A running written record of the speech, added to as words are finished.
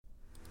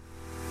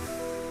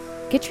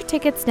Get your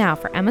tickets now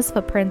for Emma's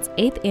Footprints'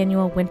 8th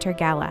annual Winter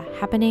Gala,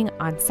 happening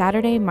on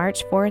Saturday,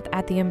 March 4th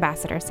at the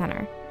Ambassador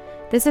Center.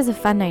 This is a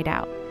fun night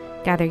out.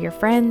 Gather your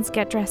friends,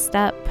 get dressed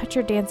up, put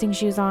your dancing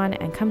shoes on,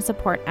 and come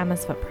support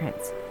Emma's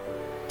Footprints.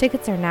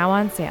 Tickets are now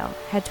on sale.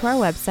 Head to our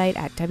website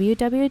at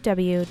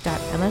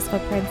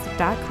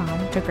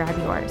www.emmasfootprints.com to grab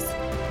yours.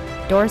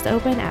 Doors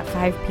open at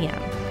 5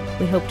 p.m.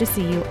 We hope to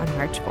see you on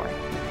March 4th.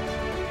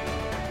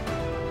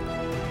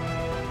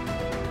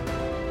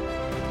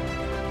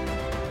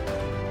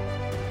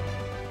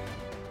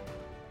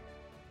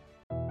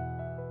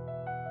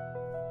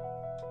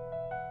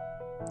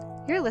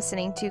 You're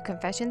listening to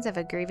Confessions of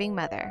a Grieving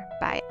Mother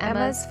by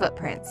Emma's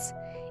Footprints.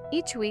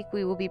 Each week,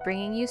 we will be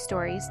bringing you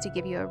stories to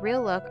give you a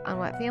real look on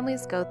what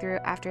families go through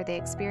after they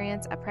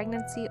experience a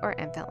pregnancy or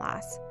infant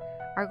loss.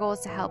 Our goal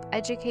is to help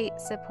educate,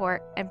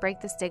 support, and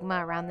break the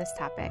stigma around this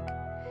topic.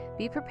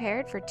 Be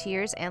prepared for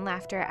tears and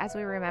laughter as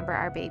we remember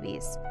our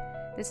babies.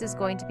 This is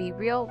going to be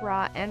real,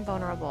 raw, and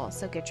vulnerable,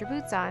 so get your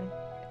boots on.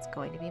 It's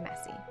going to be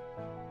messy.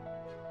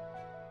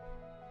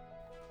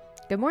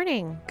 Good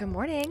morning. Good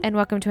morning. And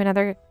welcome to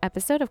another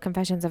episode of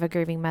Confessions of a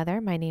Grieving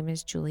Mother. My name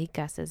is Julie,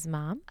 Gus's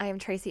mom. I am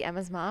Tracy,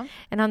 Emma's mom.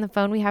 And on the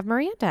phone we have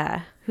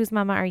Miranda. Whose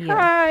mama are you?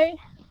 Hi.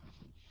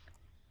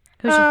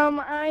 Who's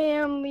I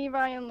am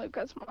Levi and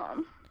Luca's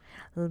mom.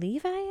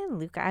 Levi and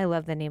Luca. I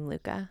love the name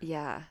Luca.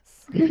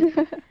 Yes.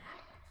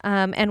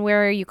 And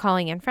where are you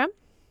calling in from?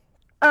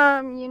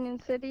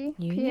 Union City,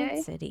 Union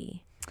PA.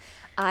 City.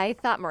 I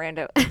thought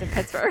Miranda was in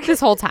Pittsburgh.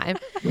 This whole time.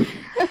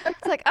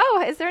 It's like,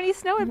 oh, is there any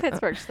snow in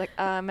Pittsburgh? She's like,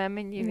 I'm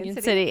in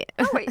Union City.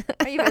 Oh, wait,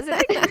 are you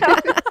visiting? No.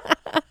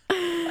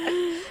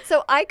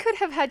 So I could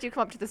have had you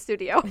come up to the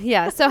studio.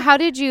 Yeah. So how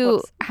did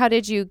you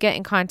get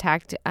in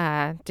contact?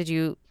 Did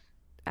you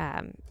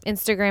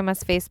Instagram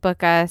us,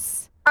 Facebook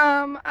us?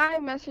 I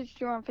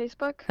messaged you on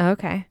Facebook.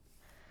 Okay.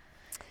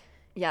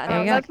 Yeah, There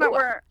you go. That's not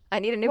where. I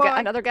need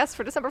another guest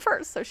for December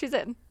 1st, so she's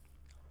in.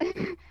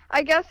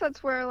 I guess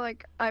that's where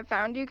I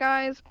found you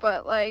guys,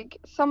 but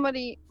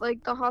somebody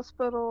the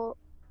hospital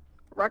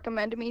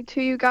recommended me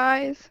to you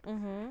guys,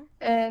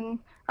 and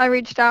I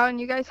reached out and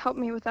you guys helped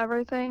me with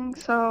everything.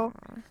 So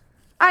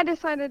I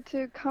decided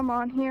to come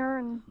on here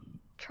and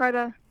try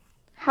to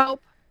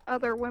help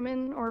other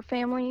women or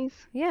families.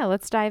 Yeah.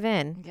 Let's dive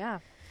in. Yeah.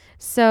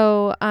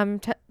 So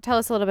tell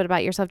us a little bit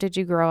about yourself. Did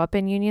you grow up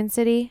in Union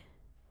City?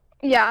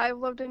 Yeah, I've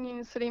lived in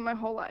Union City my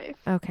whole life.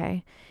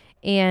 Okay.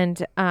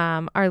 And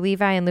are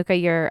Levi and Luca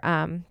your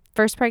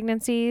first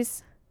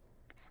pregnancies?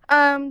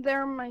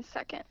 They're my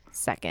second.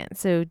 Second.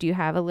 So do you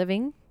have a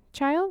living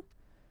child?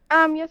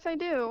 Yes, I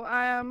do.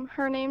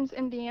 Her name's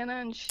Indiana,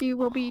 and she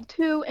will be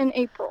 2 in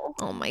April.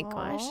 Oh my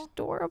gosh, Aw.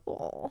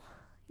 adorable.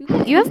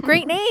 You have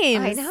great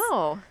names. I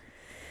know.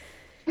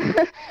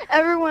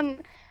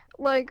 Everyone,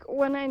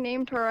 when I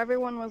named her,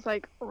 everyone was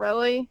like,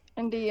 really?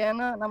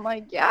 Indiana? And I'm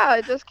like, yeah,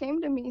 it just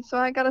came to me, so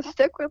I gotta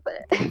stick with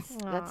it.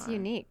 That's Aw.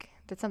 unique.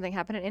 Did something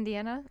happen in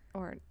Indiana,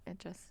 or it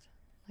just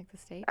like the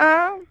state?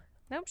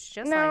 Nope, she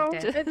just No,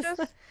 liked it. it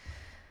just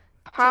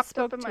popped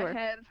spoke up in to my her.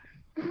 head.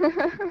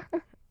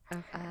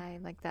 I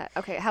like that.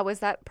 Okay, how was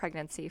that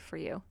pregnancy for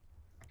you?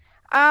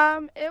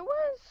 It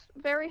was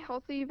very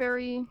healthy,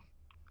 very,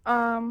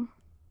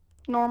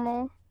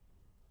 normal,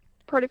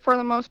 pretty for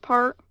the most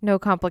part. No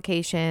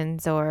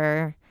complications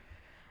or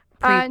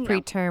No.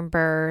 preterm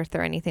birth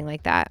or anything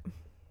like that?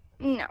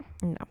 No.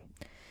 No.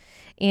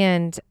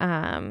 And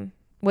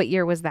what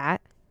year was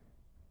that?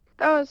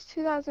 That was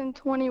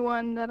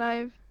 2021 that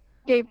I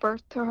gave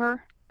birth to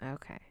her.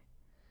 Okay.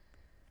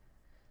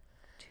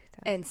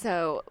 And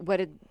so,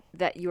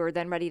 that you were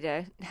then ready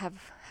to have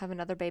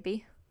another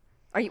baby?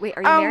 Are you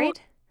married?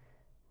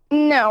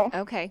 No.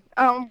 Okay.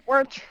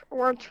 We're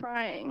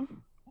trying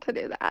to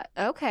do that.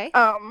 Okay.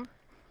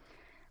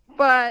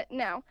 But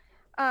no.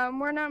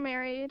 We're not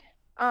married.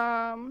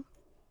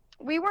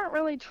 We weren't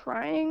really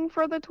trying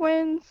for the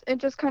twins. It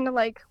just kind of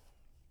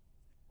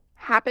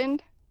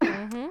happened.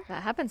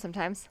 That happens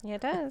sometimes. Yeah,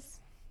 it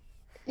does.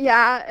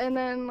 Yeah, and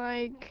then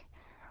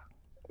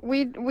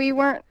we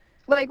weren't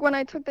when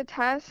I took the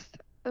test,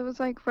 it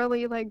was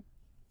really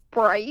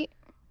bright,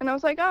 and I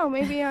was like, oh,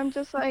 maybe I'm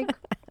just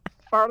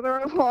farther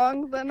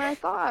along than I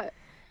thought.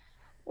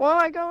 Well,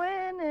 I go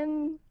in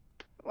and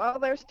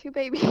there's 2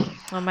 babies.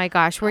 Oh my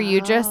gosh, were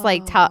you just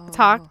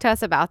talk to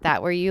us about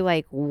that? Were you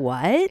like,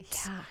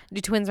 what? Yeah.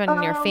 Do twins run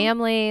in your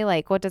family?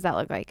 What does that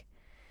look like?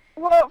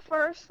 Well,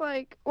 first,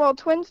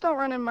 twins don't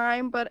run in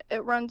mine, but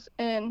it runs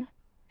in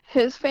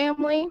his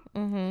family.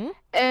 Mm-hmm.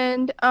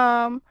 And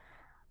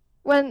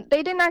when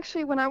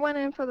I went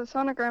in for the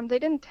sonogram, they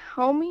didn't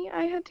tell me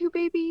I had 2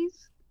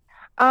 babies.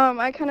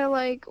 I kind of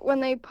when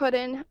they put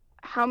in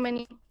how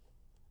many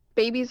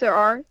babies there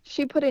are,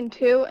 she put in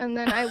 2, and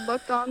then I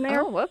looked on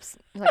there. Oh, whoops.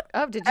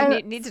 Did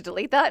you need to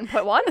delete that and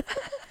put 1?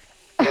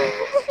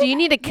 Do you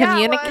need to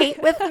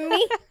communicate with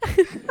me?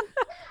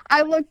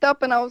 I looked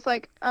up and I was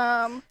like,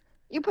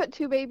 you put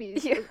 2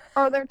 babies. Yeah.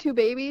 Are there 2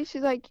 babies?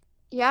 She's like,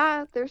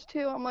 yeah, there's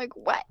 2. I'm like,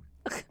 what?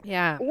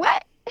 Yeah.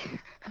 What?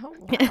 Oh,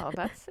 wow.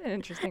 That's an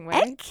interesting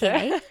way.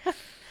 Okay.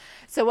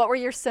 So what were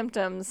your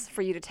symptoms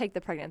for you to take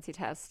the pregnancy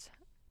test?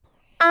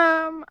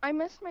 I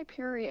missed my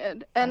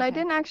period, and I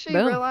didn't actually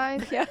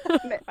realize. Yeah.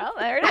 Well,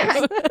 there it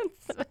is.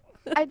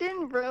 I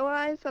didn't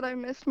realize that I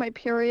missed my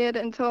period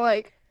until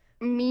like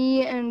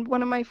me and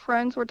one of my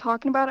friends were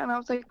talking about it, and I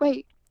was like,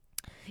 wait,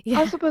 I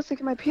was supposed to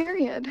get my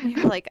period.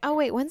 You're like, oh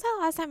wait, when's the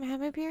last time I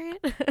had my period?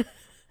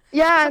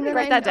 Yeah, and then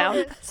write that down.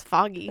 It's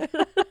foggy.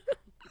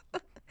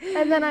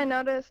 And then I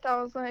noticed,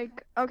 I was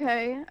like,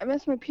 okay, I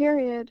missed my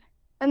period.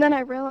 And then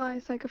I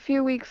realized like a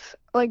few weeks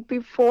like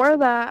before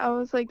that, I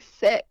was like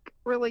sick,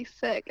 really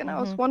sick. And I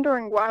was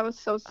wondering why I was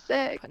so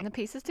sick. Putting the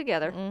pieces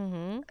together.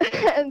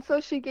 And so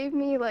she gave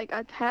me like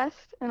a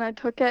test and I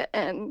took it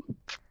and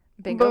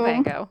bingo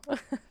boom. bango.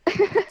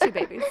 2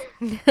 babies.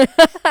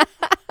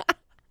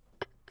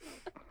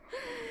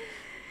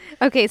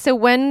 Okay, so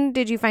when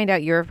did you find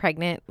out you were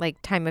pregnant? Like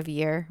time of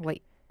year? What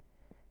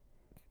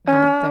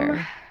month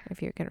or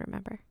if you can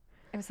remember?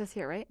 It was this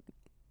year, right?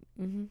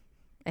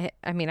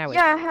 I mean, I would.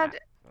 Yeah,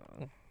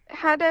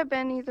 had it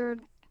been either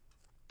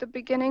the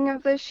beginning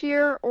of this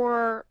year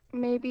or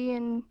maybe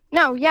it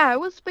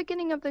was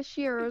beginning of this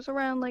year. It was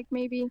around like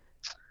maybe,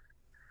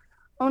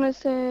 I want to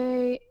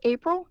say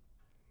April.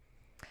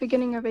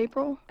 Beginning of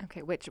April.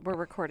 Okay, which we're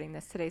recording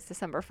this. Today's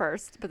December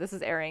 1st, but this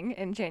is airing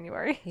in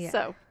January. Yeah.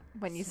 So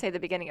when you say the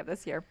beginning of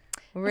this year,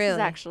 really? This is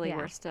actually,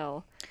 we're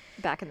still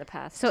back in the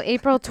past. So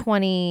April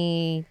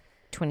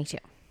 2022,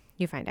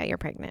 you find out you're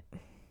pregnant.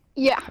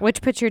 Yeah.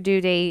 Which puts your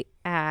due date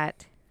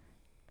at?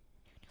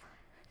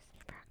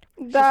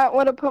 That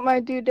would have put my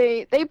due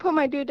date. They put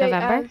my due date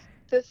November?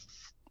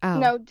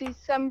 as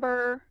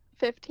December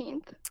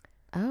 15th.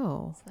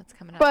 Oh. So that's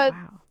coming up. But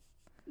wow.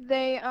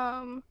 They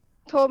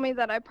told me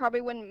that I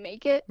probably wouldn't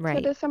make it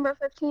to December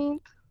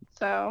 15th.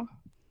 So.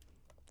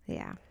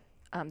 Yeah.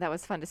 That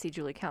was fun to see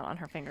Julie count on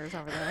her fingers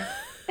over there.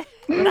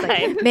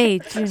 Like May,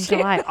 June,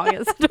 July,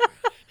 August.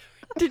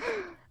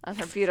 On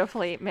her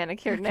beautifully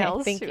manicured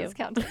nails. Thank she you. was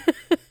counting.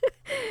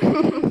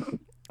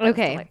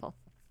 Okay.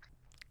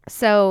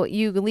 So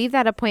you leave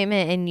that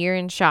appointment and you're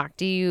in shock.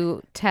 Do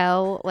you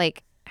tell,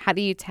 how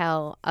do you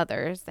tell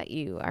others that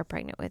you are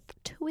pregnant with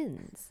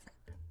twins?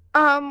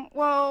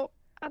 Well,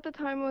 at the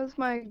time it was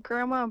my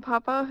grandma and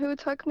papa who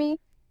took me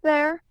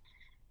there.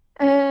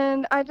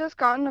 And I just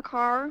got in the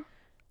car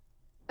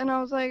and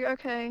I was like,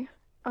 okay,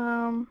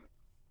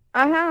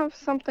 I have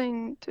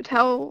something to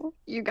tell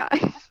you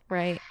guys.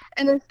 Right.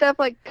 And instead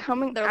of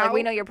coming They're out. like,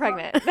 we know you're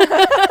pregnant.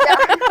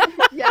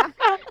 Yeah.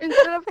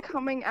 Instead of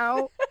coming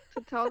out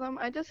to tell them,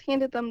 I just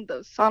handed them the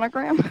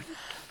sonogram.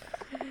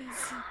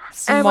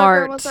 Smart. And my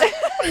grandma was like,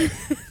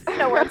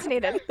 no words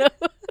needed.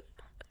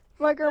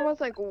 My grandma was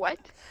like, what?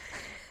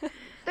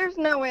 There's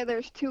no way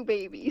there's 2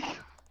 babies.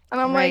 And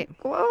I'm Right.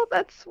 like, well,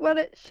 that's what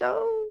it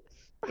shows.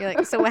 You're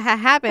like, so what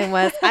happened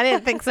was I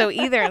didn't think so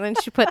either. And then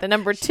she put the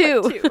number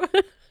 2.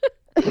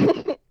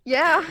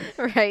 Yeah.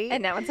 Right.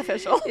 And now it's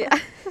official. Yeah.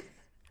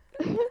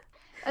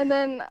 And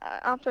then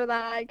after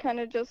that, I kind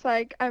of just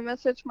I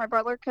messaged my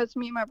brother because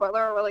me and my brother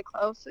are really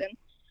close. And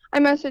I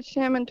messaged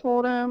him and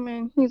told him.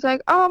 And he's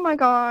like, oh my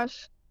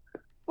gosh,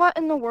 what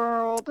in the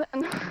world?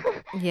 And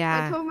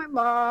Yeah. I told my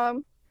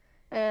mom.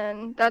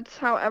 And that's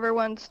how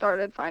everyone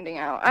started finding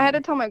out. I had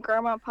to tell my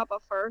grandma and papa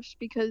first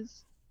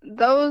because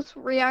those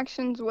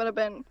reactions would have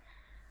been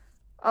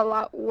a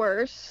lot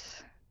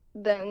worse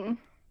than,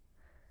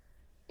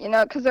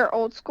 because they're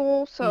old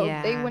school. So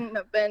they wouldn't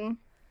have been,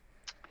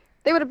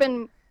 they would have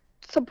been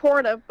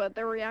supportive, but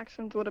their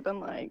reactions would have been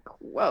like,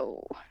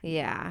 whoa.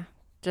 Yeah.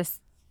 Just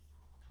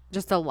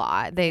a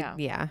lot.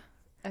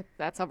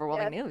 That's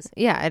overwhelming news.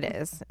 Yeah, it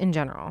is in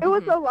general. It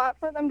was a lot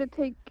for them to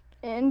take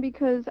in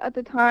because at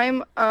the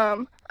time,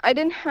 I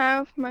didn't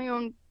have my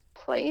own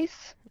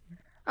place.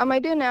 I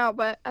do now,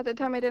 but at the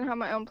time I didn't have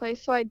my own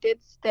place, so I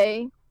did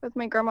stay with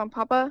my grandma and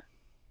papa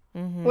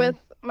with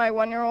my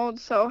 1-year-old.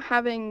 So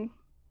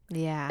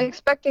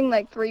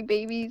expecting 3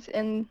 babies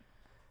in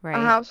a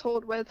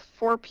household with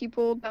 4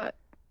 people, that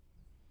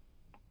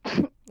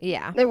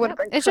they would have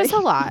been It's crazy. just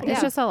a lot.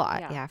 It's just a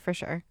lot. Yeah, for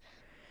sure.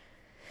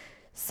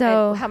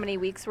 So and how many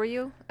weeks were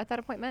you at that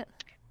appointment?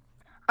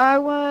 I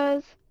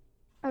was,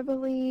 I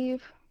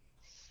believe,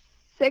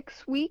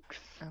 6 weeks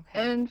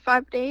and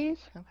 5 days.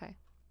 Okay.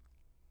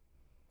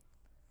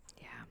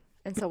 Yeah.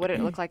 And so what did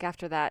it look like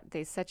after that?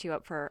 They set you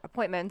up for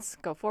appointments,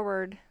 go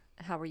forward.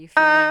 How were you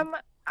feeling?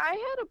 I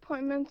had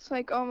appointments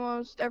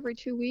almost every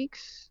 2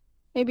 weeks,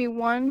 maybe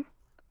 1.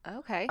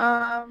 Okay.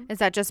 Is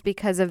that just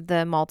because of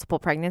the multiple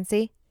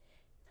pregnancy?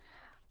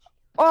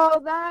 Well,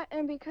 that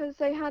and because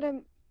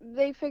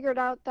they figured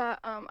out that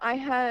I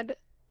had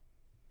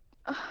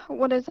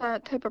what is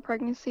that type of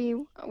pregnancy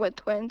with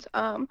twins?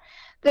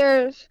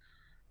 There's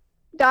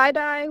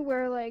die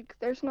where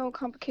there's no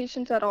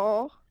complications at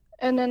all,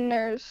 and then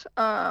there's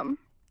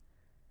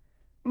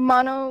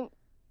mono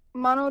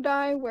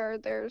die where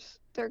there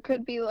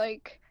could be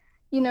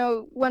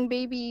one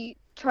baby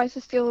tries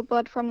to steal the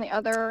blood from the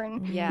other,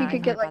 and you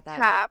could get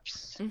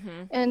taps.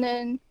 And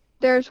then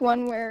there's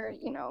one where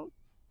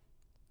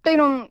they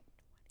don't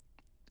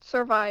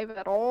survive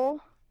at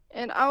all,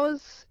 and I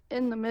was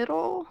in the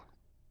middle.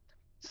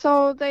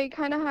 So they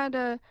kind of had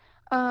to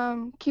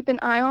keep an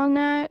eye on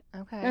that.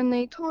 Okay. And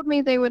they told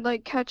me they would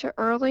like catch it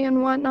early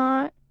and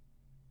whatnot.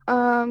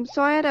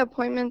 So I had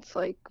appointments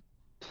like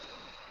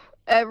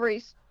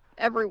every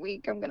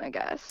week, I'm gonna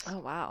guess. Oh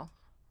wow.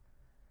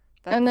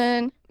 And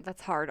then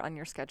that's hard on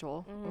your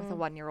schedule with a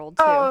 1-year-old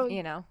Oh, too,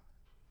 you know.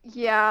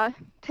 yeah,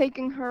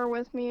 taking her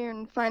with me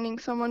and finding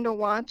someone to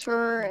watch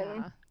her,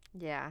 and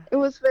Yeah. it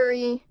was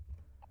very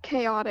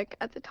chaotic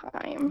at the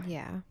time.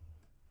 Yeah.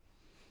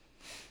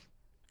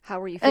 How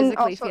were you And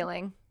physically also,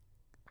 feeling?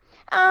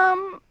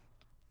 I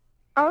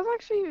was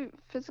actually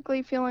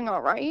physically feeling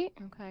all right.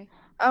 Okay.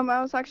 I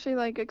was actually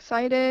like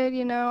excited,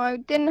 you know. I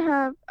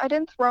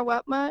didn't throw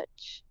up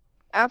much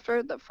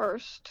after the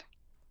first,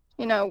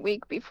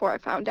 week before I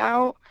found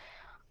out.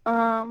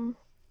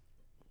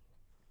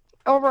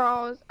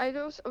 Overall, I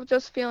was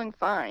just feeling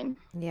fine.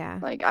 Yeah.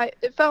 Like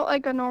it felt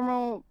like a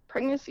normal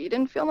pregnancy. It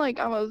didn't feel like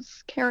I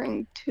was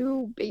carrying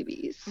 2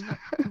 babies.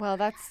 Well,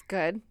 that's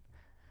good.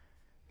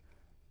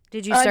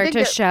 Did you start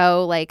to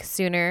show like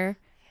sooner?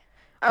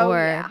 Oh,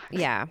 or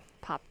yeah.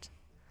 Popped.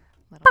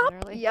 A little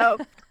bit early.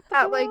 Yep.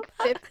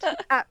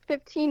 At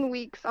 15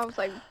 weeks, I was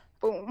like,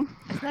 boom.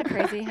 Isn't that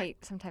crazy how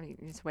sometimes you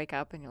just wake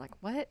up and you're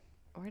like, what?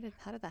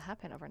 How did that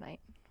happen overnight?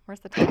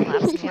 Where's the time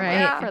lapse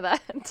Yeah. for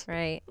that?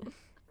 Right.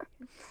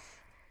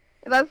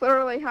 That's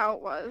literally how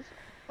it was.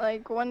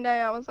 Like one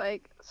day I was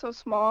like so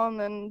small, and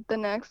then the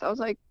next I was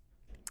like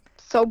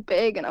so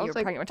big, and I was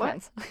like, pregnant what?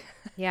 with twins.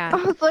 Yeah. I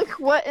was like,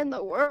 what in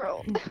the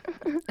world?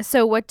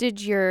 So what did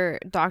your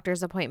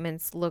doctor's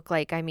appointments look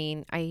like? I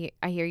mean, I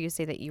hear you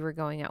say that you were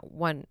going at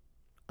once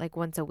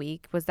a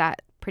week. Was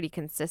that pretty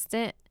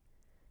consistent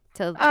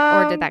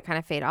or did that kind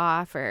of fade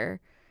off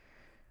or?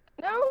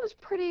 No, it was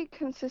pretty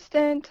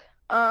consistent.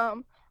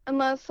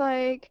 Unless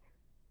like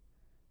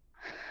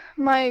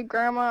my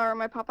grandma or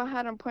my papa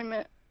had an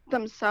appointment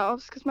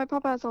themselves, because my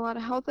papa has a lot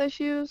of health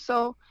issues,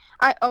 so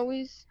I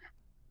always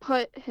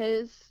put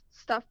his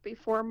stuff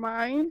before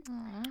mine.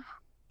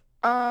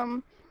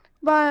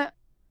 But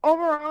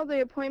overall,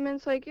 the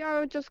appointments, like, I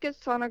would just get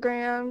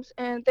sonograms,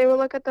 and they would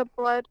look at the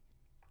blood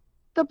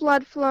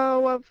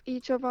flow of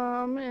each of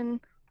them and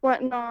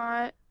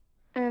whatnot,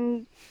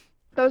 and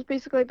that was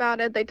basically about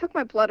it. They took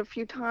my blood a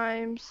few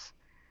times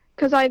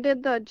because I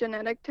did the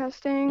genetic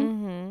testing.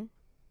 Mm-hmm.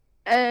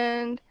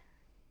 And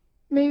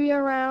maybe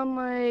around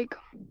I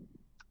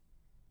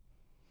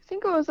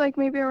think it was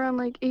maybe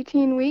around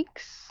 18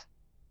 weeks,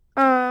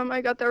 I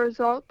got the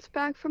results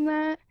back from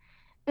that,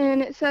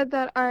 and it said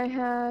that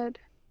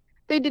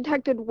they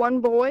detected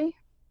 1 boy,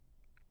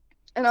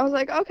 and I was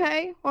like,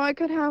 okay, well, I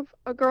could have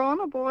a girl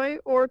and a boy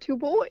or 2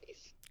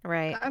 boys.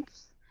 Right.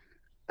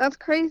 That's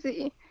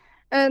crazy.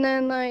 And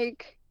then I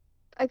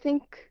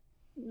think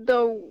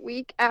the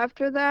week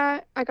after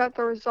that, I got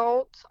the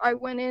results. I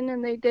went in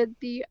and they did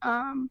the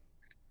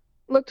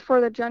looked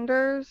for the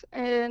genders,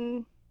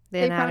 and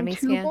they found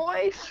 2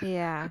 boys.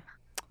 Yeah.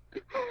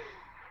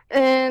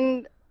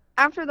 And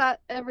after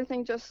that,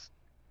 everything just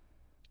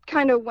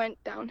kind of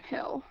went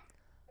downhill.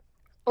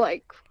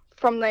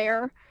 From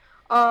there,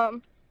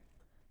 I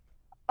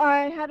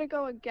had to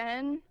go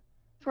again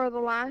for the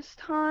last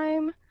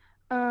time,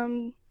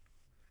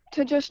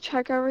 to just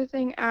check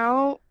everything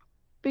out,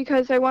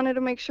 because I wanted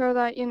to make sure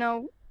that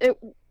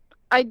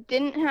I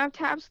didn't have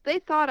TAPS. They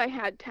thought I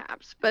had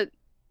TAPS, but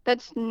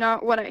that's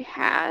not what I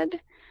had.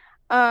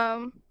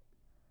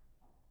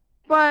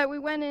 But we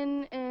went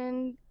in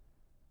and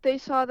they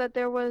saw that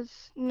there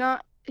was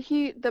not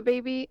the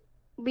baby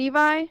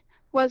Levi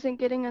wasn't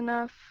getting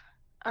enough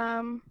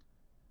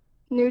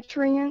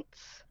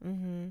nutrients.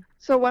 Mm-hmm.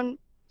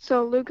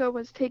 So Luca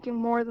was taking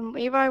more than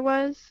Levi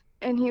was,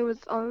 and he was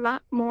a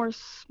lot more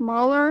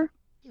smaller.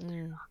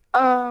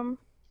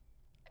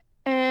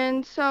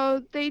 And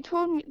so they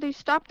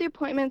stopped the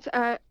appointments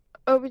at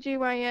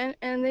OBGYN,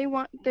 and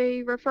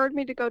they referred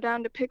me to go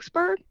down to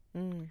Pittsburgh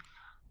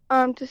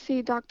to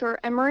see Dr.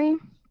 Emery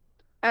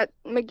at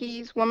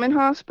McGee's Women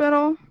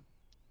Hospital.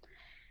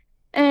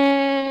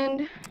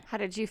 And how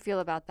did you feel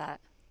about that?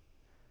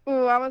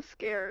 Ooh, I was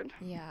scared.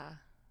 Yeah.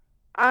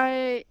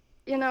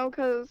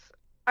 Because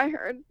I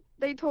heard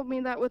they told me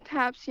that with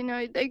TAPS,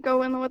 they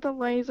go in with a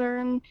laser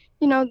and,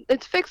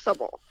 it's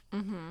fixable.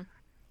 Mm-hmm.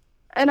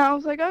 And I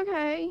was like,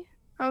 okay.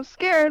 I was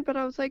scared, but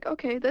I was like,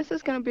 okay, this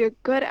is going to be a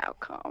good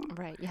outcome.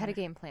 Right. You had a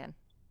game plan.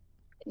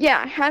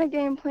 Yeah, I had a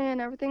game plan.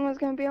 Everything was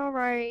going to be all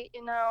right,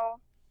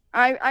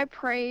 I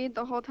prayed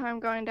the whole time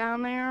going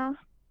down there,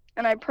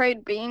 and I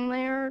prayed being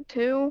there,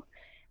 too.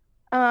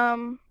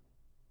 But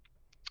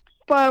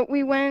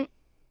we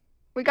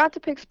got to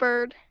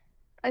Pittsburgh.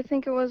 I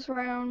think it was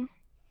around,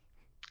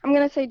 I'm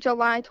going to say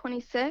July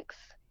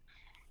 26th.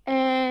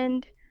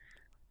 And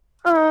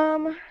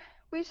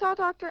we saw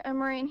Dr.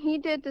 Emery, and he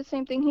did the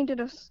same thing. He did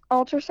an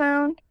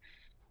ultrasound,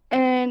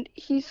 and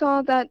he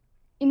saw that,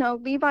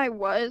 Levi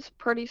was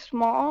pretty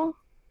small.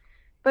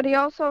 But he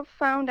also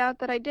found out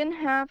that I didn't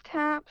have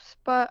TAPS,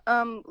 but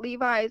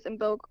Levi's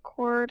umbilical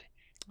cord,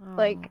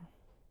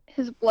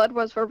 his blood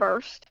was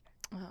reversed.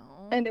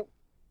 Oh. And it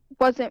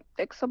wasn't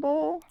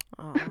fixable.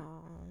 Oh.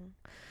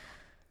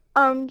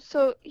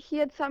 So he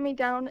had sat me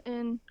down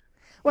in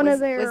one of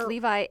their... Was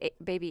Levi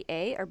baby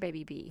A or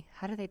baby B?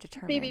 How do they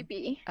determine? Baby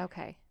B.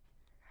 Okay.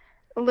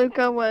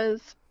 Luca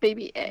was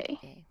baby A.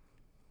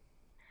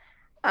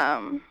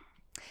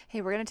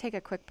 Hey, we're going to take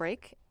a quick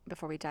break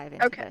before we dive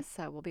into this.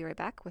 So we'll be right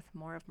back with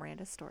more of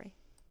Miranda's story.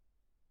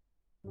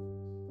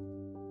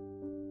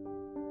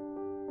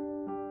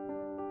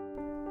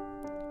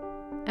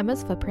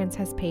 Emma's Footprints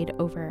has paid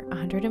over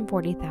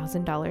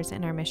 $140,000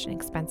 in our mission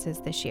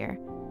expenses this year.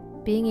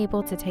 Being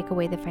able to take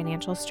away the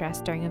financial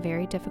stress during a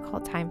very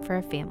difficult time for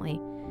a family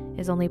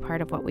is only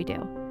part of what we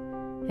do.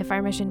 If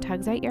our mission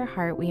tugs at your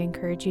heart, we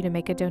encourage you to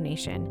make a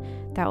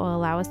donation that will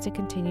allow us to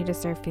continue to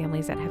serve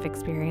families that have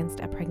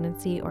experienced a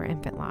pregnancy or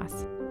infant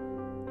loss.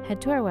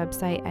 Head to our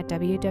website at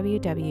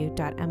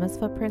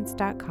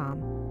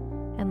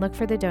www.emmasfootprints.com and look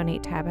for the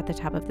Donate tab at the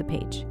top of the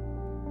page.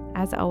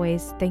 As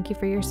always, thank you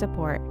for your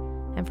support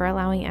and for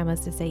allowing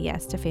Emmas to say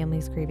yes to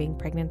families grieving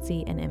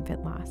pregnancy and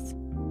infant loss.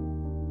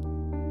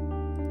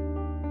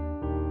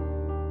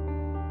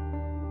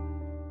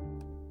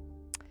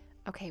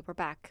 Okay, we're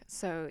back.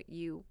 So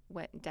you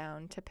went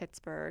down to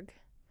Pittsburgh.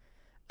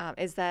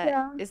 Is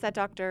that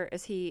doctor,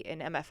 is he an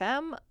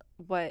MFM?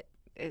 Or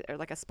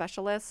like a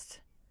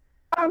specialist?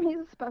 He's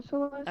a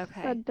specialist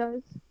that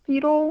does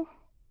fetal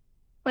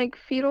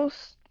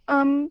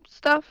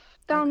stuff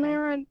down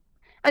there. And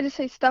I just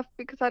say stuff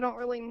because I don't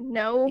really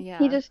know. Yeah.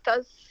 He just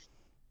does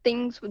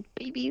things with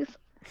babies.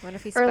 What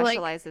if he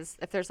specializes,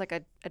 if there's like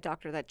a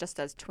doctor that just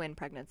does twin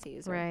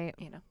pregnancies? Right.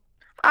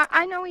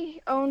 I know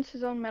he owns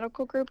his own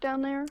medical group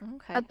down there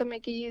at the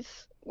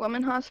Mickey's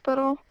Women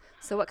Hospital.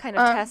 So what kind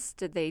of tests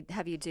did they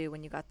have you do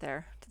when you got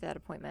there to that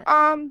appointment?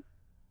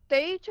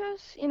 They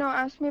just,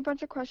 asked me a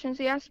bunch of questions.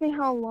 He asked me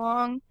how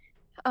long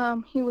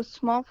he was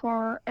small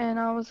for, and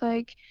I was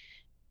like,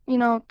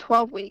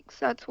 12 weeks.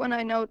 That's when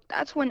I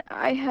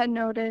had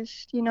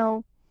noticed,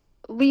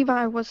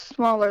 Levi was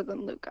smaller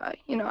than Luca.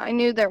 I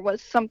knew there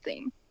was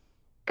something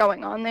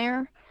going on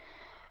there.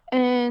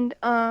 And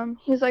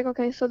he was like,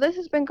 okay, so this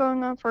has been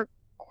going on for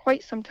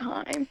quite some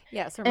time.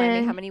 Yeah, so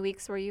remind me, how many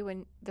weeks were you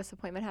when this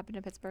appointment happened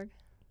in Pittsburgh?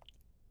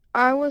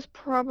 I was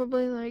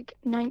probably like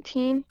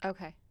 19.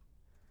 Okay.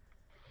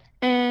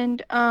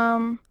 And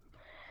all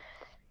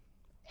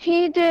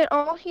he did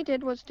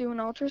was do an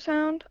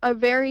ultrasound, a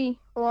very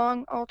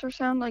long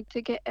ultrasound, like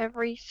to get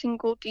every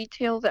single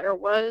detail there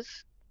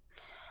was.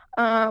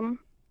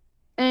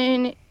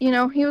 And,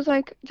 he was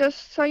like,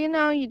 just so you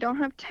know, you don't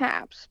have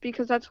TAPS,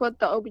 because that's what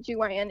the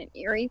OBGYN in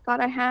Erie thought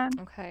I had.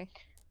 Okay.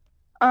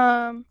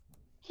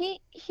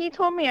 He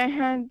told me I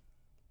had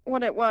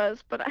what it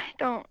was, but I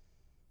don't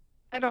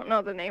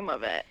know the name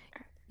of it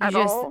at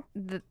all.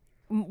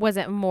 Was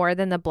it more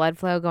than the blood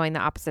flow going the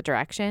opposite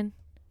direction?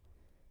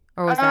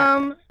 Or was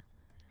that?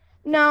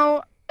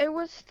 No, it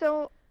was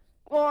still,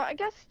 well, I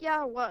guess,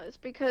 yeah, it was,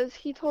 because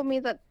he told me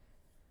that,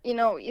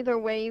 either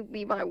way,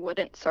 Levi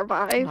wouldn't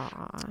survive.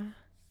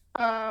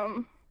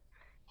 Aww.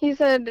 He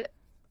said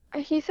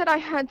I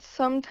had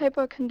some type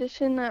of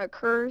condition that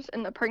occurs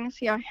in the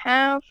pregnancy I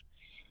have,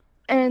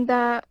 and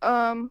that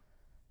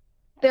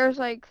there's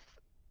like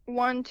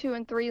 1, 2,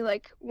 and 3.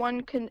 Like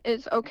 1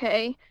 is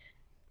okay,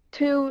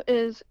 2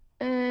 is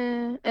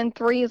and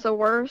 3 is the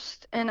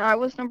worst, and I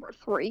was number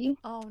 3.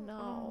 Oh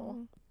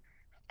no.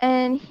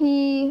 And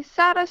he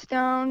sat us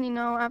down,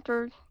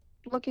 after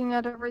looking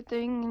at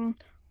everything and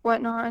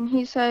whatnot, and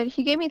he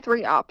gave me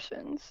 3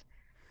 options.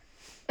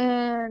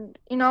 And,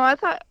 I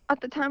thought at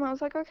the time, I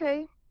was like,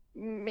 okay,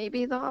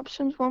 maybe the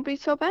options won't be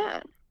so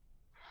bad.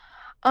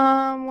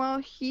 Well,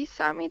 he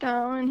sat me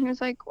down and he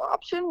was like, well,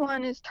 option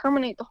 1 is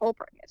terminate the whole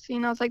pregnancy.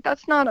 And I was like,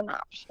 that's not an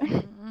option.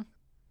 Mm-hmm.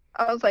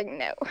 I was like,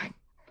 no.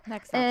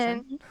 Next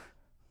option.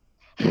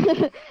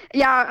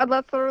 Yeah,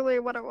 that's literally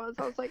what it was.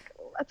 I was like,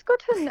 let's go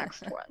to the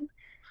next one.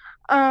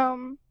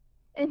 And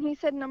he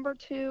said number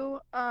 2,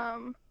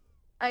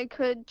 I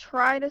could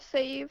try to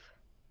save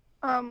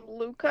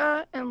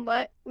Luca and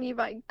let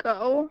Levi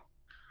go.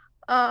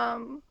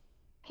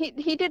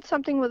 He did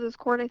something with his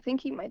cord. I think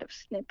he might have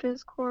snipped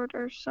his cord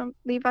or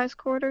Levi's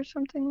cord or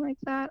something like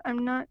that.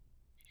 I'm not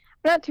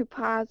too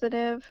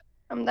positive.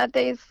 That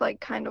day is like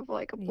kind of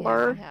like a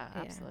blur. Yeah,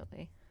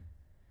 absolutely.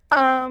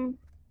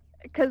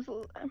 Because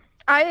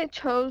I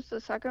chose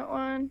the second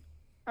one,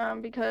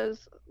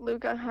 because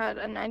Luca had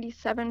a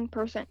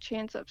 97%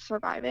 chance of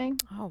surviving.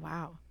 Oh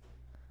wow.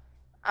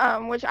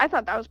 Which I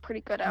thought that was pretty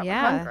good out of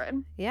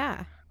 100.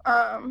 Yeah.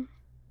 And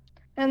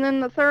then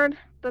the third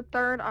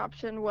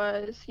option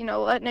was,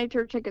 let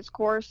nature take its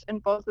course,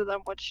 and both of them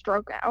would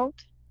stroke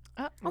out.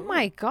 Oh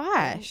my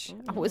gosh.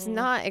 I was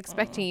not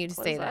expecting you to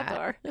say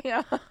that.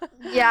 Yeah.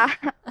 Yeah,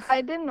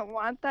 I didn't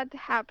want that to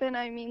happen.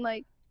 I mean,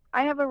 like,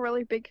 I have a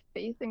really big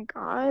faith in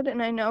God,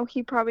 and I know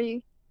he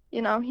probably,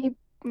 he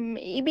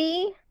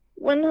maybe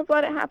wouldn't have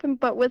let it happen,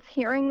 but with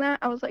hearing that,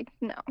 I was like,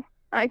 no,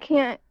 I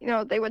can't,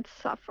 they would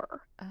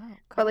suffer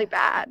really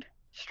bad,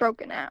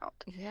 stroking out.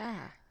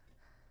 Yeah.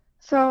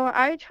 So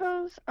I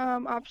chose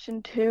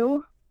option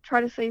 2,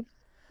 try to save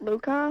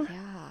Luca.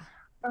 Yeah.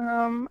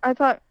 I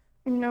thought,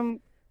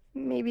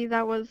 maybe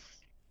that was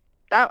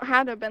that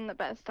had to have been the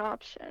best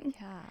option.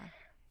 Yeah.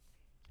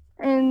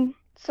 And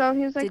so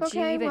he was like,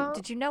 okay,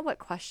 did you know what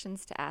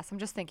questions to ask? I'm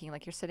just thinking,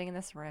 like, you're sitting in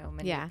this room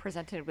and you're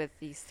presented with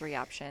these 3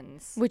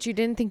 options. Which you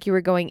didn't think you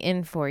were going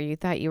in for. You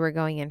thought you were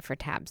going in for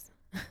tabs.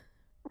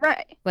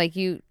 Right. Like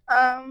you,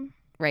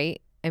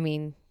 right? I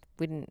mean,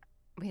 we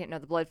didn't know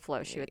the blood flow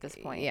issue at this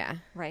point. Yeah.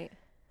 Right?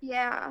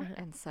 Yeah.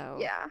 And so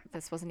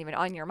this wasn't even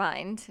on your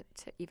mind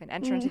to even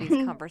enter into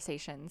these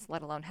conversations,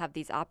 let alone have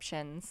these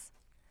options.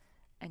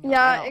 And you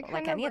don't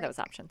like any of those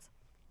options.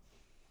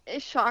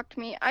 It shocked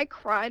me. I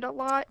cried a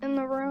lot in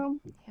the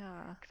room.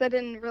 Yeah. Because I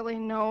didn't really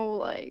know,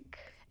 like...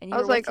 And you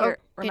were with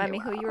remind me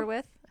who you were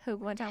with? Who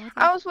went down with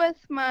you? I was with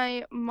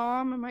my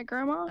mom and my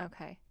grandma.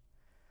 Okay.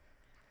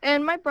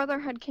 And my brother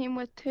had came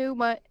with too,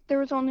 but there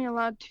was only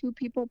allowed 2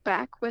 people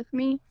back with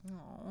me.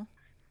 Oh.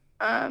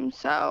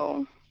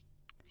 So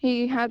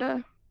he had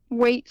to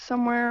wait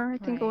somewhere. I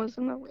think it was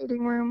in the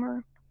waiting room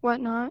or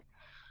whatnot.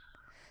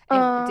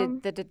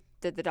 And did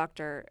the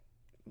doctor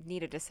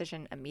need a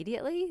decision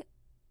immediately?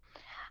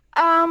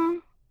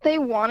 They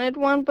wanted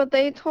one, but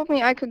they told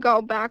me I could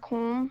go back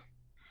home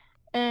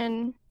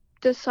and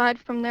decide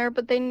from there,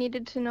 but they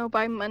needed to know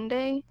by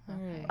Monday.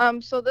 Okay.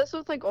 So this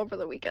was like over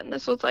the weekend.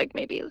 This was like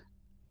maybe, I'm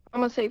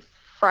gonna say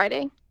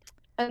Friday.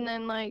 And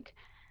then like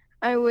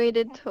I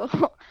waited till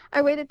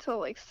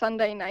like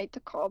Sunday night to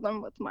call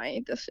them with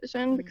my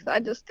decision because I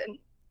just didn't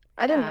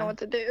know what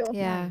to do.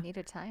 Yeah, you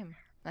needed time.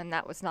 And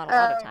that was not a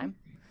lot of time.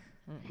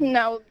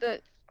 No,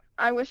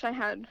 I wish I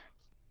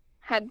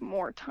had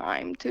more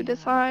time to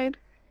decide.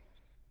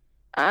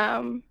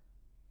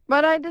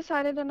 But I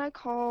decided and I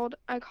called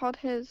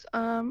his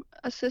office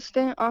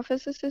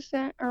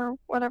assistant or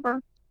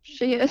whatever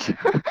she is.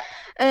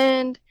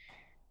 And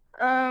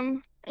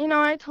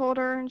I told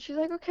her and she's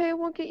like, "Okay,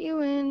 we'll get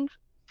you in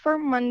for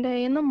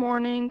Monday in the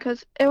morning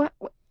cuz it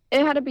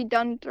had to be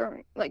done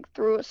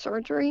through a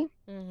surgery."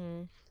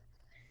 Mm-hmm.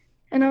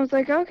 And I was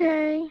like,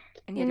 "Okay."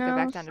 And you had to go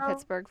back down to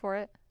Pittsburgh for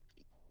it?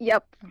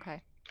 Yep.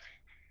 Okay.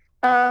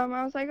 I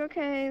was like,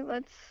 "Okay,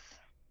 let's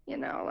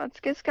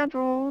get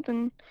scheduled."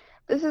 And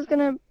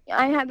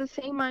I had the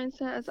same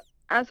mindset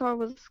as I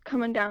was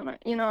coming down.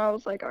 I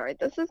was like, all right,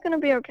 this is going to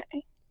be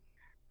okay.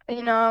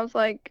 I was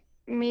like,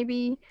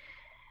 maybe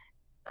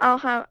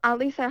at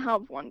least I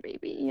have one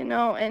baby,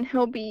 and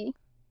he'll be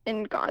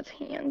in God's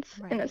hands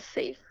in a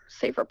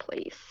safer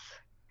place.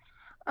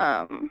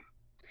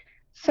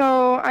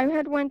 So I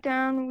had went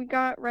down, we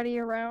got ready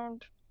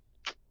around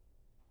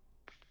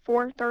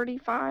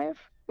 4:35.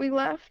 We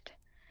left.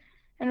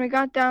 And we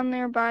got down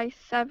there by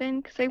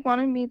 7 because they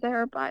wanted me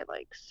there by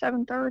like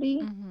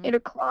 7:30, 8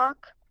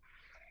 o'clock.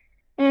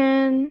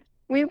 And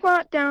we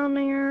got down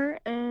there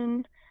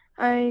and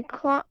I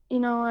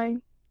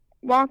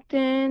walked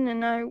in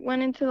and I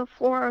went into the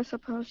floor I was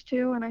supposed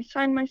to and I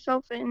signed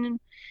myself in and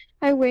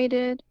I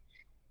waited.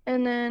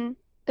 And then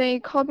they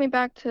called me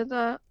back to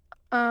the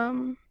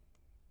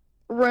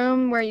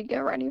room where you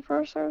get ready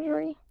for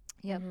surgery.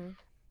 Yep.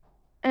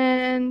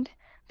 And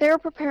they were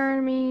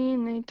preparing me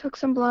and they took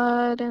some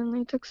blood and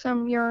they took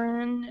some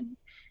urine and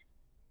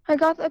I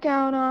got the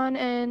gown on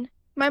and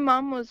my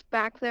mom was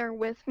back there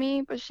with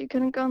me, but she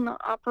couldn't go in the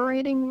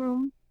operating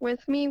room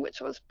with me, which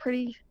was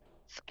pretty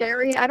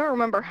scary. I don't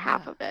remember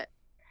half of it.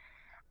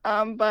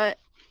 But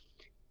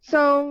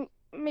so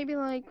maybe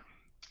like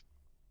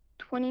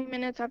 20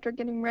 minutes after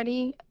getting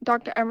ready,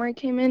 Dr. Emery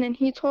came in and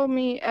he told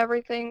me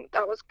everything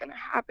that was going to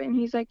happen.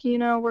 He's like,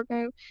 we're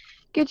going to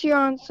get you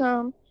on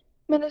some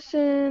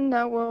medicine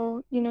that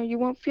will, you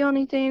won't feel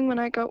anything when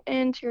I go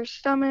into your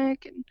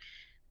stomach and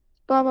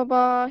blah, blah,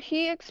 blah.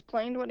 He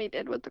explained what he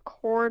did with the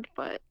cord,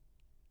 but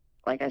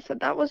like I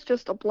said, that was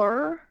just a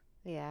blur.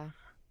 Yeah.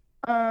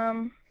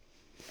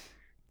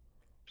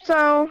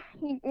 So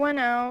he went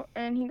out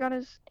and he got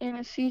his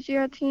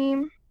anesthesia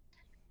team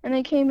and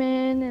they came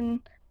in and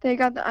they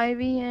got the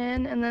IV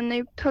in and then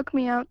they took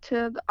me out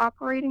to the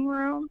operating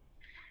room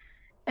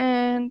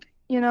and,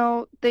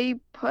 they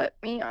put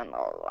me on a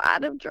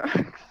lot of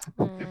drugs.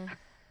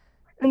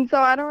 And so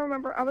I don't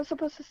remember, I was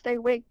supposed to stay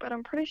awake, but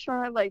I'm pretty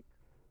sure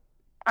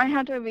I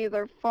had to have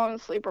either fallen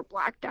asleep or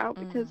blacked out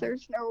because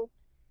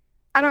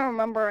I don't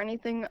remember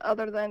anything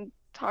other than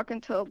talking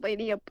to a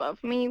lady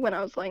above me when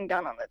I was laying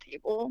down on the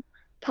table,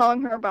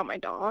 telling her about my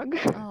dog.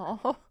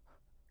 Oh.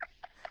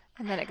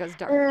 And then it goes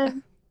dark.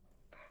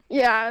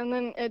 And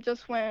then it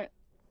just went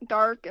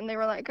dark and they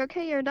were like,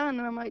 "Okay, you're done."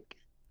 And I'm like,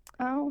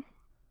 "Oh,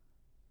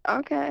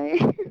 okay."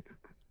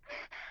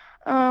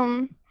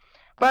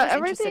 But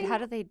everything. How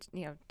do they,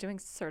 doing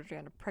surgery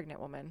on a pregnant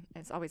woman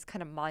is always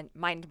kind of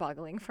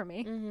mind-boggling for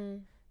me. Mm-hmm.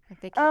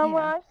 Like they can't.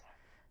 Well,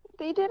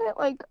 they did it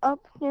like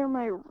up near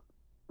my,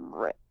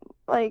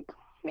 like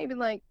maybe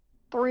like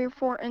 3 or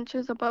 4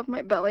 inches above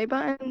my belly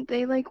button.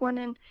 They like went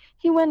in.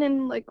 He went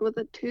in like with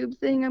a tube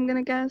thing, I'm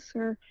gonna guess,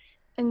 or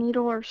a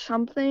needle or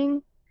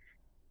something,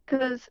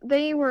 because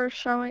they were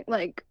showing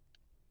they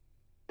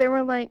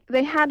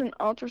had an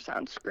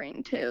ultrasound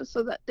screen too,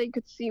 so that they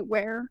could see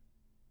where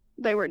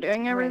they were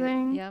doing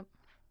everything. Right. Yep.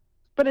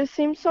 But it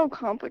seems so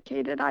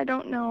complicated. I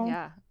don't know.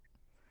 Yeah.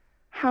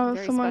 How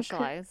very someone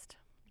specialized.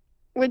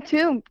 with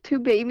two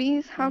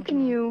babies, how can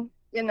Mm-hmm.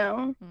 you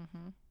know?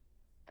 Mm-hmm.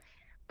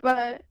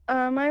 But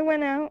I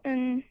went out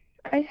and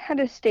I had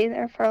to stay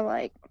there for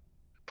like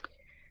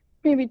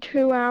maybe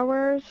 2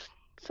 hours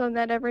so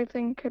that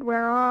everything could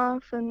wear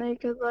off and they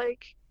could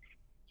like,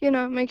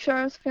 make sure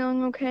I was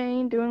feeling okay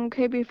and doing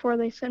okay before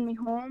they send me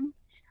home.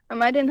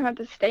 I didn't have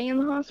to stay in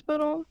the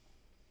hospital.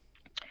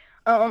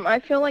 I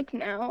feel like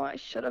now I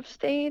should have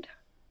stayed,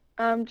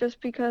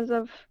 just because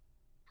of,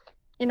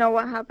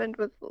 what happened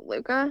with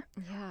Luca.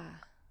 Yeah.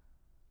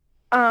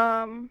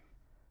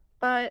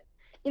 But,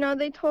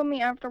 they told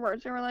me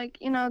afterwards, they were like,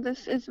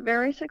 this is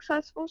very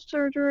successful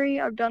surgery.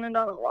 I've done it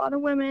on a lot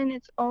of women.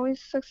 It's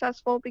always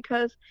successful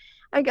because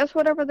I guess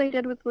whatever they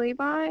did with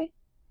Levi,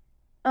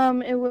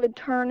 it would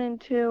turn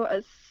into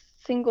a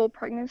single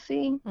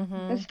pregnancy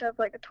Mm-hmm. instead of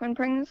like a twin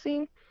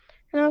pregnancy.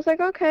 And I was like,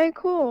 okay,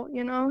 cool.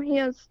 He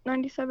has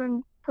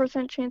 97%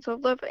 chance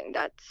of living.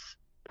 That's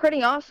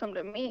pretty awesome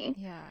to me.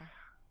 Yeah.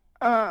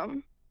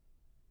 Um,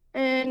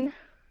 and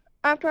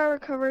after I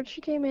recovered, she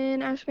came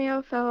in, asked me how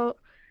I felt.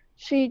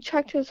 She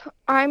checked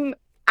I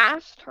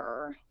asked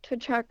her to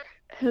check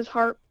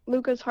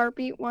Luca's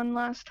heartbeat one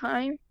last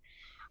time,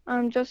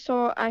 just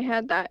so I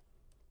had that,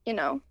 you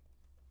know,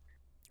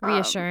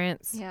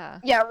 Reassurance. yeah,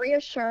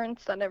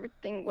 reassurance that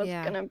everything was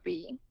Yeah. gonna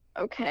be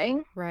okay.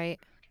 Right.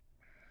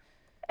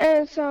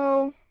 And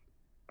so,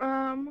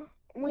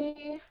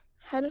 we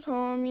headed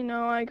home.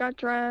 I got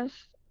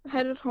dressed,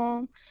 headed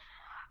home.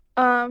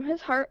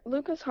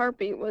 Luca's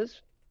heartbeat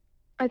was,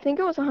 I think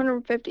it was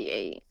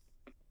 158,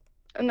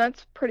 and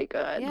that's pretty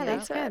good. Yeah, They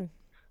that's said.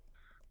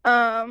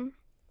 good.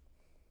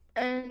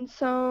 And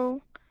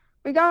so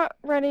we got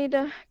ready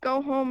to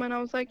go home, and I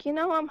was like,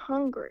 I'm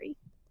hungry.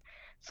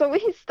 So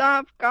we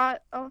stopped,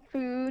 got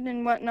food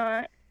and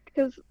whatnot,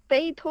 because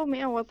they told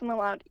me I wasn't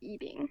allowed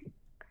eating,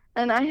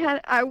 and I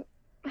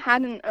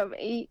hadn't of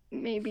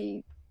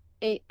maybe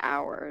 8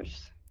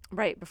 hours.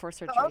 Right before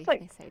So I surgery, was like,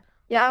 they say.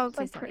 yeah, I was Please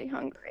like don't pretty eat.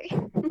 hungry.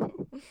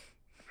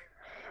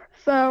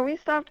 So we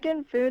stopped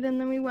getting food, and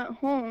then we went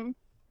home,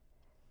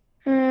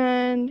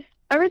 and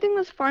everything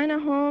was fine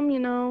at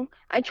home.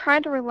 I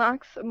tried to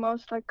relax the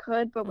most I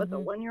could, but with a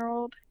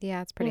 1-year-old,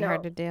 Yeah, it's pretty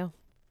hard to do.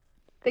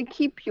 they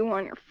keep you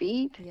on your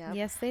feet. Yep.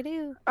 Yes, they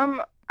do.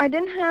 I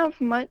didn't have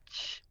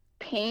much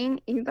pain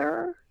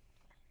either.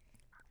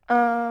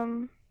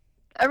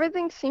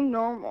 Everything seemed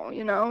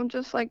normal,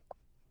 just like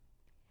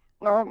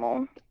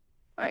normal.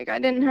 Like I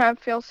didn't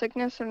feel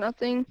sickness or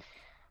nothing.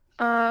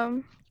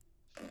 Um,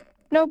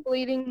 no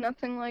bleeding,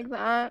 nothing like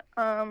that.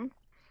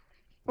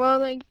 Well,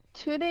 like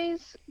 2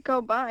 days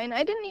go by and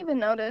I didn't even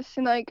notice.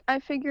 And like I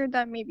figured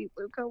that maybe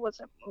Luca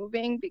wasn't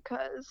moving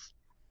because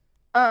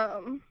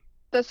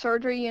the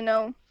surgery,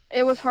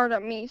 it was hard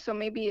on me, so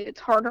maybe it's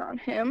harder on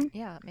him.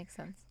 Yeah, it makes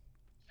sense.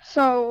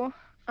 So,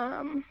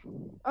 I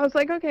was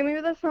like, okay,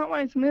 maybe that's not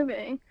why it's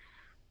moving.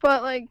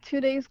 But like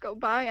 2 days go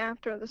by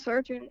after the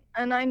surgery,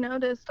 and I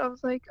noticed, I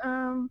was like,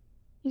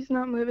 he's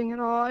not moving at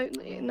all.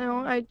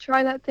 I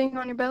tried that thing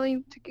on your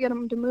belly to get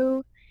him to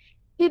move.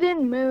 He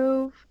didn't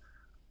move.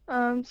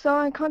 So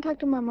I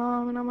contacted my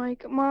mom, and I'm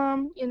like,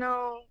 Mom,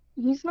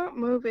 he's not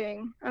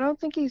moving. I don't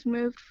think he's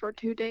moved for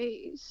 2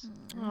 days.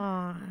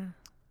 Aww.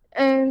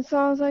 And so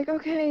I was like,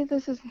 okay,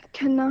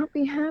 cannot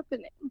be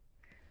happening.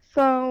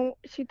 So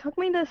she took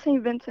me to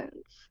St.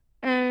 Vincent's,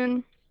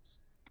 and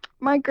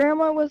my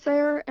grandma was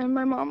there, and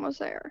my mom was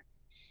there.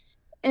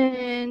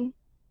 And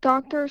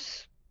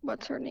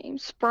what's her name?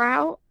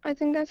 Sprout, I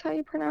think that's how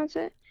you pronounce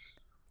it.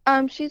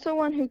 She's the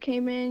one who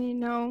came in,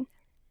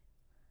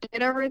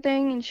 did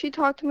everything, and she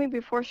talked to me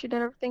before she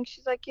did everything.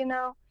 She's like,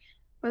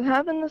 with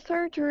having the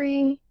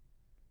surgery,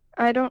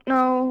 I don't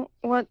know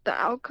what the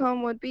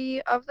outcome would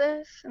be of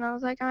this. And I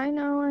was like, I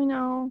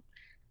know.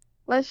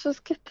 Let's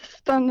just get this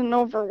done and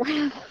over with.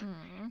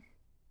 Mm.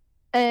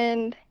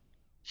 And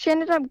she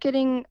ended up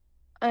getting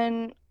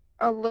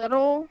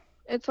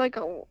it's like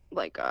a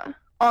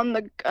on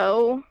the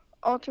go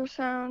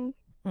ultrasound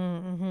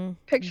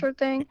picture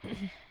thing.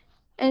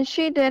 And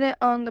she did it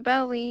on the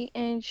belly,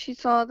 and she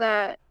saw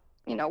that,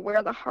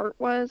 where the heart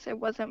was, it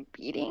wasn't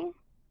beating.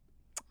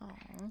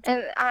 Aww.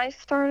 And I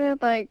started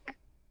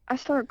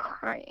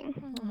crying.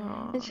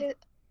 Aww.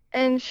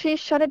 And she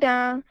shut it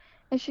down,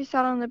 and she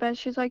sat on the bed.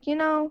 She's like, I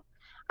know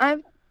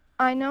I've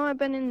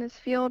been in this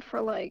field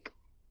for like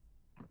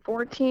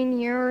 14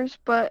 years,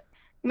 but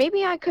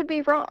maybe I could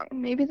be wrong.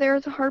 Maybe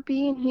there's a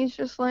heartbeat and he's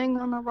just laying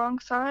on the wrong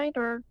side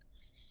or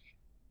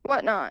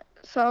whatnot.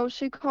 So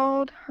she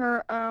called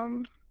the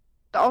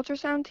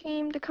ultrasound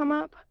team to come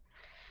up,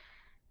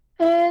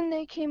 and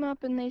they came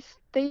up and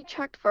they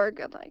checked for a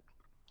good like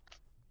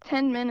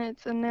 10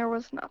 minutes, and there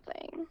was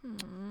nothing.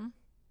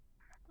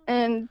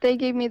 And they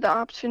gave me the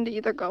option to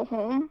either go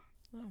home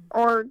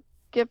or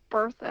give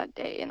birth that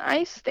day, and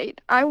I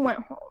went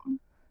home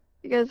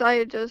because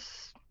I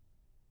didn't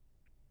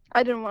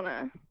want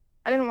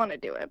to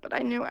do it, but I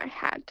knew I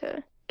had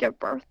to give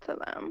birth to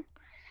them.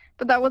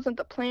 But that wasn't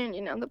the plan.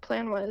 The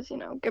plan was,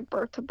 give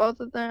birth to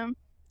both of them,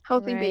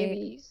 healthy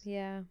babies.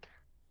 Yeah.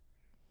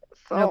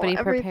 So Nobody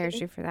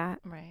prepares you for that.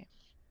 Right.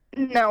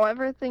 No,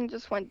 everything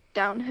just went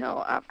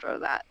downhill after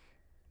that.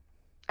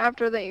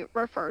 After they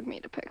referred me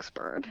to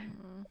Pittsburgh.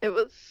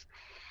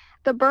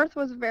 The birth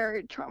was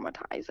very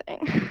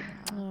traumatizing.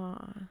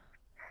 Aww.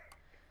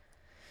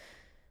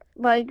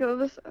 Like, it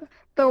was,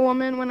 the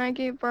woman, when I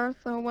gave birth,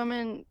 the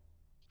woman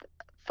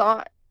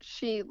thought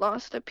she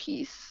lost a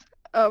piece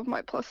of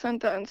my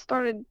placenta and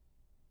started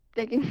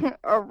digging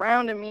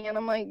around in me, and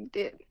I'm like,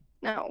 dude,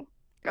 no,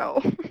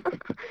 go.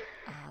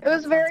 It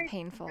was very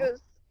painful.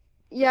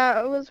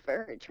 Yeah, it was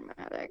very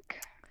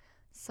traumatic.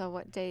 So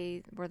what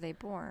day were they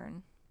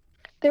born?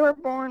 They were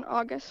born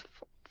August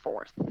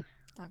 4th.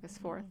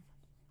 August 4th?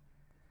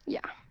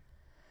 Yeah.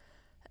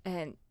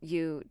 And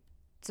you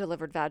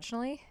delivered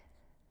vaginally?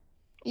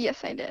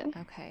 Yes, I did.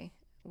 Okay.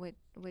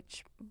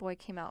 Which boy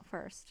came out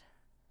first?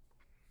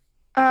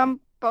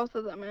 Both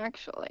of them,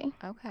 actually.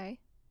 Okay.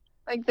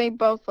 Like, they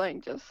both,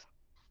 like, just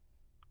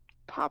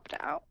popped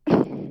out.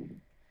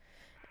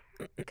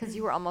 Because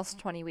you were almost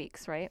 20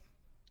 weeks, right?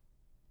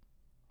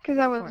 Because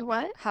I was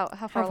what? How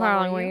far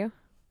along were you?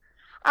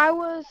 I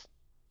was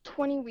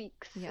 20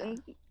 weeks. Yeah.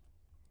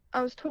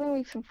 I was 20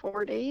 weeks and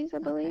 4 days, I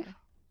believe.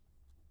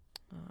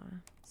 Okay.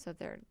 So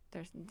they're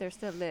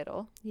still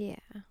little. Yeah.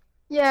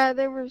 Yeah,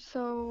 they were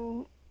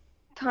so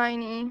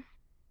tiny.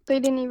 They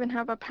didn't even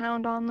have a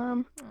pound on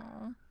them.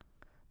 Aww.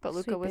 But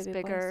Luca was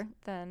bigger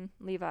than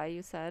Levi,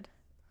 you said.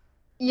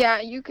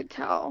 Yeah, you could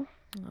tell.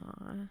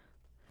 Aww.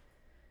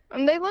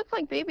 And they looked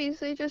like babies.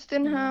 They just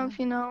didn't have,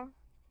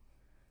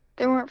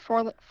 they weren't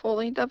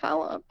fully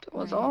developed,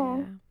 was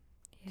all.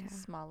 Yeah.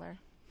 Just smaller.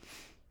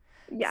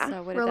 Yeah.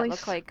 So what did that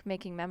look like,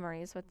 making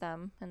memories with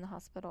them in the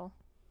hospital?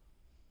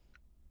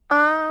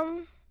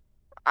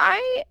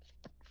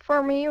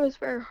 For me, it was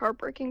very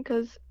heartbreaking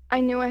because I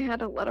knew I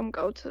had to let him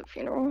go to the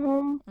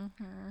funeral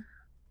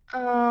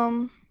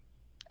home.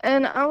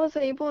 And I was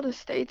able to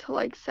stay till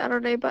like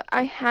Saturday, but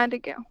I had to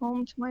get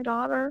home to my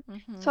daughter,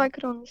 so I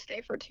could only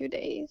stay for 2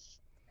 days.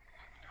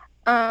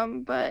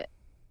 But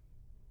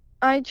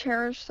I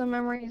cherish the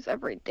memories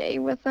every day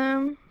with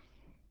them.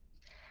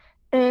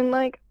 And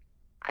like,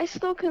 I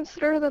still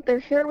consider that they're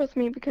here with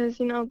me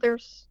because,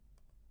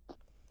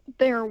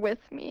 they're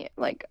with me,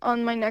 like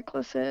on my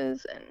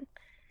necklaces and,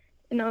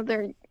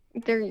 their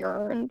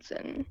urns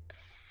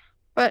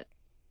but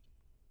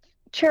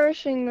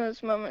cherishing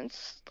those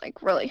moments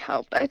like really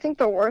helped. I think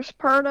the worst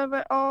part of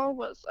it all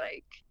was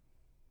like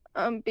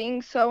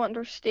being so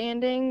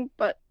understanding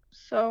but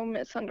so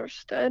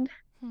misunderstood.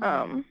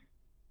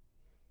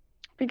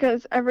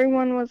 Because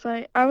everyone was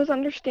like, I was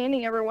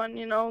understanding everyone,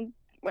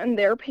 when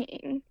their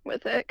pain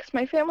with it, because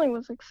my family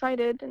was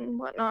excited and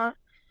whatnot,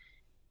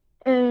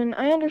 and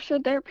I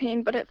understood their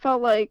pain, but it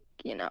felt like,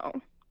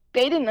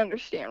 they didn't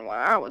understand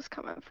where I was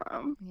coming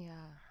from.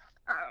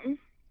 Yeah.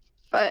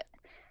 But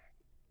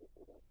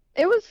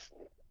it was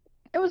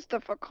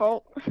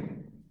difficult.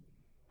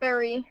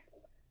 Very.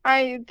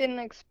 I didn't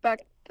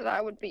expect that I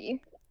would be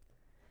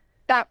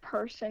that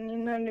person, you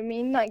know what I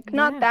mean? Like,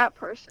 not that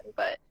person,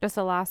 but just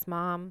a lost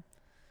mom.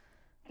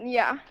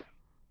 Yeah.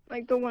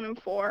 Like the 1 in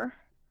 4.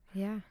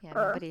 Yeah,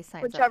 nobody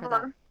signs up for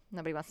that.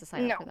 Nobody wants to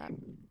sign up for that.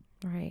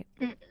 Right.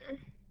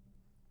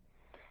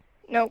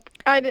 Nope.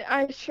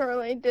 I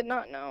surely did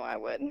not know I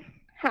would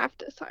have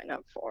to sign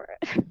up for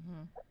it.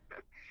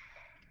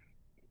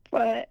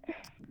 But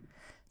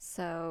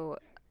so,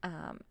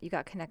 you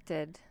got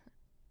connected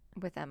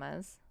with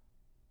Emma's.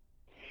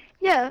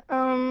 Yeah,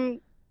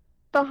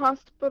 the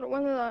hospital,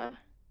 one of the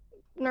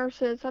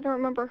nurses, I don't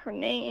remember her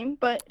name,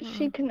 but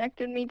she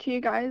connected me to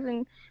you guys,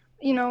 and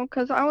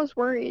because I was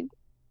worried,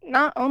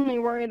 not only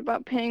worried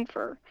about paying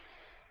for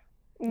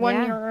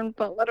 1 urine,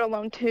 but let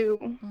alone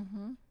 2.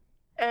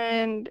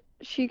 And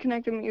she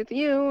connected me with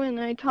you, and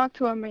I talked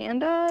to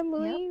Amanda, I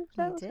believe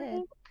that was her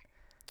name.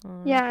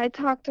 Yeah, I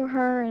talked to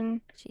her, and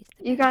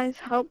you guys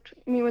helped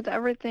me with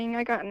everything.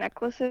 I got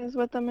necklaces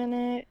with them in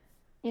it.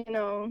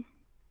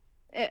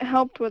 It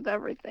helped with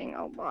everything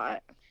a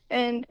lot.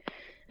 And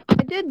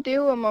I did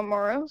do a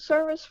memorial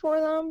service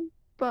for them,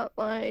 but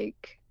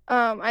like,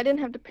 I didn't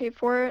have to pay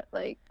for it.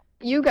 Like,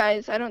 you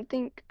guys, I don't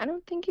think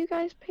you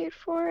guys paid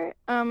for it.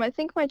 I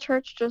think my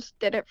church just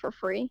did it for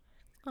free.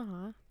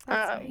 Aw,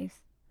 that's nice.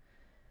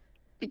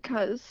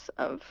 Because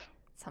of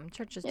some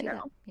churches do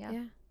that.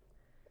 Yeah.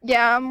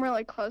 Yeah, I'm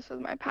really close with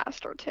my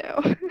pastor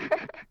too.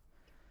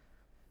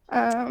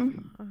 I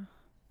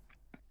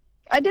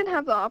did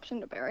have the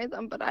option to bury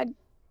them, but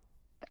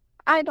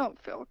I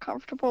don't feel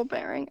comfortable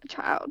burying a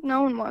child.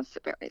 No one wants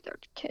to bury their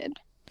kid.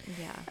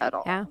 Yeah. At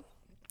all. Yeah.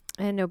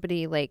 And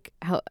nobody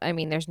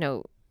there's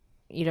no,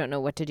 you don't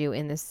know what to do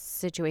in this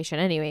situation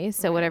anyway.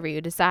 So whatever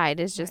you decide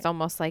is just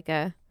almost like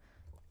this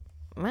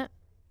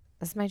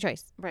is my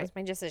choice. Right. It's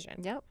my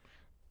decision. Yep.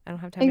 I don't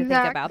have time to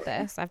think about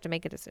this. I have to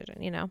make a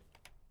decision,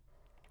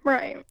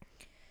 Right.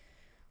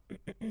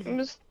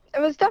 It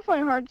was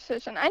definitely a hard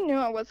decision. I knew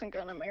I wasn't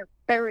gonna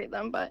bury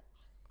them, but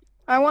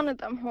I wanted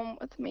them home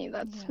with me.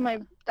 That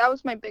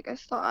was my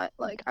biggest thought.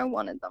 Like, I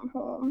wanted them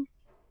home.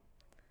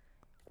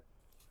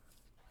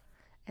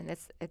 And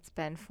it's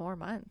been 4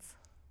 months.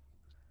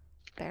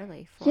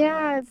 Barely 4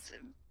 months.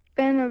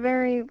 been a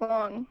very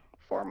long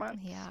 4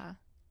 months. Yeah.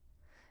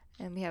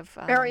 And we have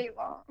very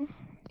long.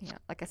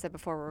 Like I said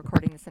before, we're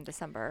recording this in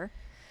December.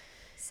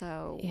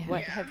 So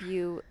what have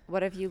you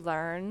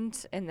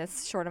learned in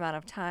this short amount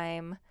of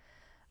time,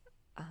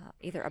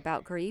 either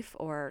about grief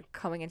or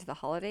coming into the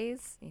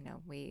holidays?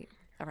 We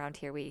around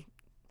here we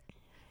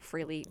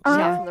freely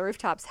shout from the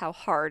rooftops how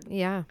hard,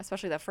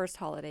 especially that first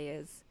holiday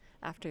is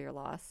after your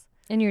loss.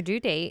 And your due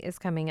date is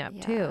coming up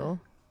too.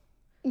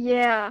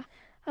 Yeah.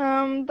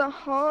 The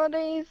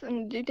holidays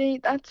and due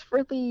date,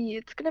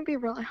 it's gonna be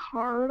really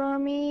hard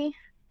on me.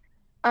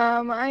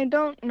 I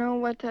don't know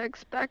what to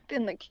expect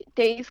in the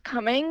days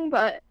coming,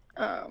 but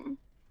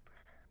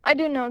I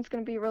do know it's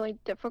gonna be really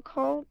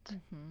difficult.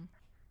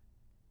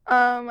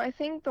 Mm-hmm. I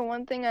think the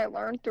one thing I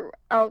learned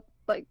throughout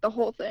like the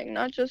whole thing,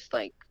 not just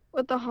like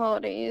with the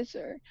holidays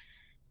or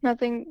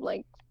nothing,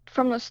 like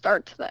from the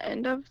start to the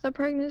end of the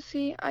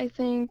pregnancy, I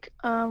think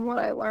what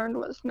I learned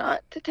was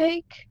not to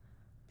take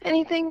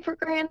anything for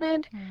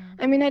granted.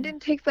 I mean, I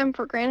didn't take them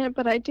for granted,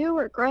 but I do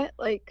regret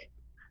like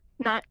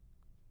not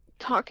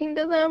talking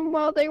to them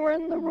while they were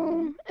in the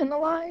room and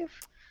alive,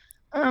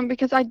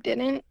 because I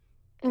didn't.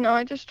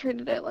 I just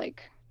treated it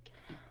like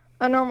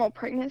a normal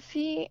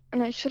pregnancy,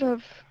 and I should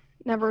have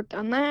never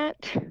done that.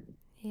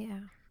 Yeah.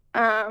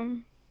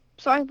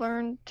 So I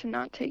learned to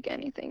not take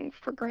anything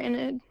for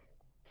granted.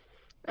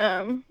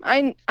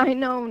 I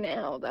know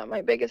now that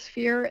my biggest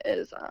fear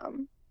is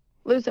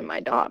losing my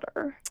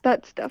daughter.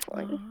 That's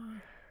definitely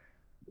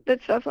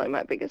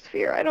my biggest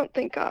fear. I don't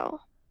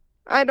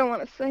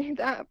want to say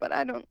that, but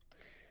I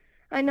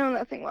know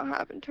nothing will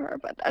happen to her,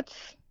 but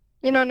that's,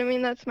 you know what I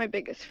mean? That's my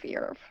biggest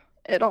fear of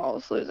it all,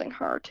 is losing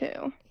her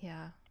too.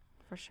 Yeah,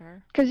 for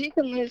sure. Because you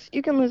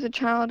can lose a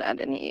child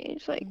at any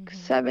age, like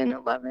 7,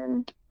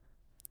 11.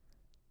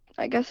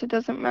 I guess it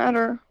doesn't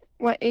matter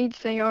what age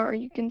they are.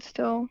 You can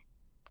still.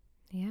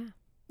 Yeah.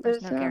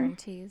 There's no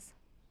guarantees.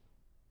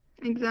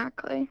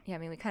 Exactly. Yeah, I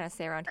mean, we kind of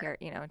say around here,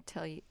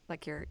 until you,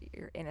 like your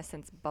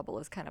innocence bubble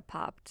is kind of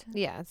popped.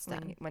 Yeah, it's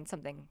done. When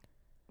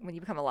you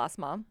become a lost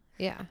mom.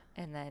 Yeah.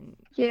 And then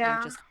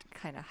you're just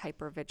kind of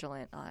hyper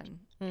vigilant on,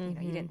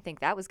 you didn't think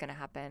that was going to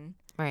happen.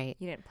 Right.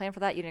 You didn't plan for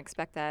that. You didn't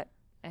expect that.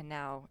 And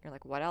now you're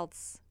like, what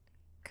else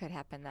could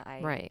happen that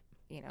I,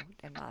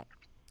 am not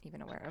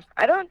even aware of?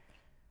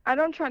 I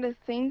don't try to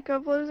think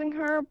of losing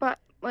her, but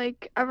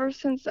like ever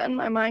since then,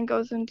 my mind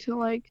goes into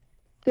like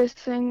this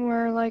thing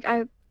where like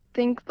I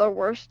think the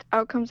worst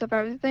outcomes of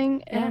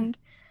everything. Yeah. And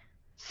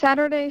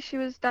Saturday she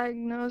was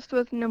diagnosed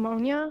with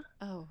pneumonia.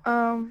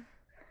 Oh.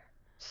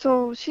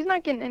 So she's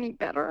not getting any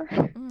better.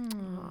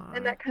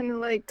 And that kind of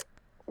like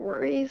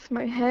worries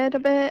my head a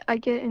bit. I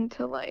get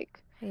into like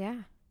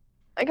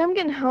I'm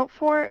getting help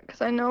for it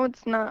because I know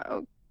it's not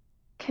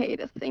okay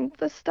to think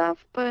this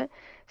stuff, but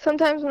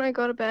sometimes when I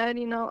go to bed,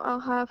 I'll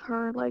have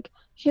her like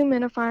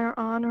humidifier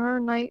on, her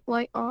night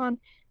light on,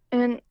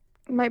 and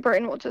my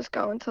brain will just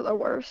go into the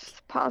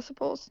worst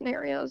possible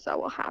scenarios that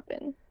will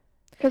happen.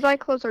 Because I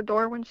close her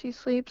door when she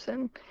sleeps,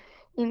 and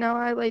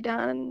I lay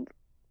down, and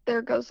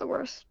there goes the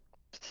worst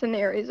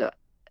scenarios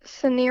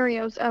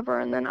ever,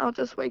 and then I'll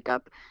just wake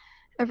up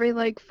every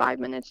like 5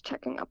 minutes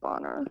checking up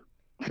on her,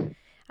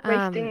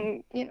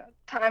 wasting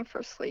time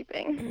for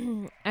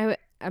sleeping.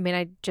 I mean,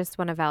 I just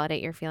want to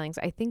validate your feelings.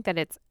 I think that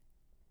it's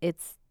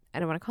I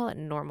don't want to call it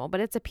normal, but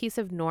it's a piece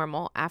of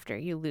normal after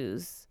you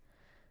lose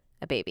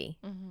a baby.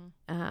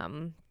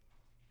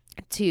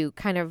 To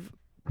kind of,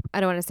 I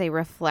don't want to say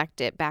reflect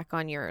it back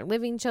on your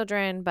living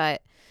children,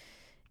 but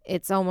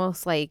it's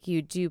almost like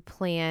you do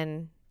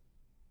plan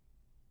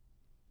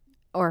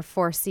or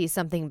foresee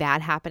something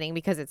bad happening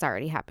because it's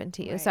already happened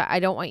to you. Right. So I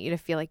don't want you to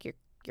feel like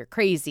you're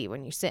crazy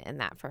when you sit in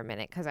that for a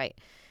minute, because I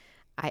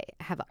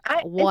have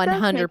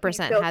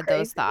 100% had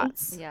those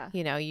thoughts. Yeah.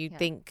 You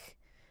think,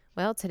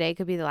 well, today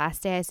could be the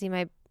last day I see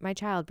my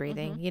child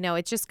breathing.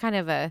 It's just kind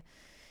of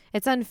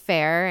it's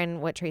unfair.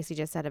 And what Tracy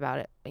just said about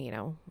it,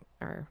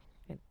 or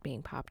it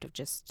being popped, of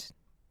just,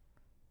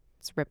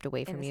 it's ripped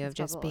away from you, of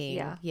just bubble,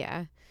 being,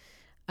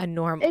 a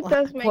normal, it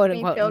does make quote me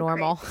unquote, feel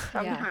normal.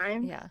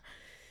 Sometimes. Yeah.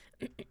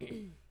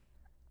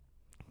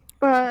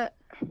 But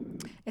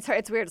it's hard.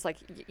 It's weird. It's like,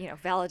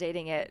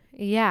 validating it.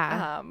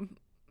 Yeah.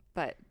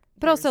 But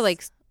also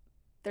like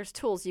there's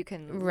tools you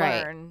can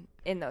learn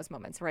in those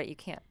moments, right? You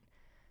can't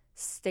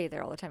stay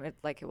there all the time. It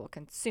will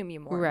consume you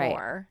more and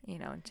more,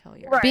 until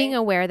you're being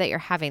aware that you're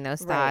having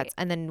those thoughts,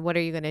 and then what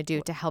are you going to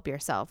do to help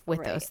yourself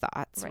with those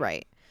thoughts,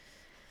 right?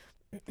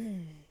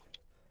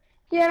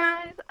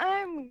 Yeah,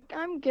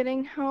 I'm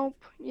getting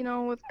help,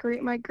 with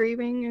my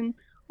grieving and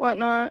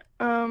whatnot.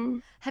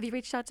 Have you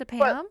reached out to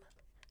Pam?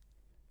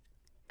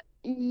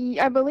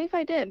 I believe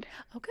I did.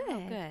 Okay.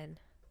 Oh, good.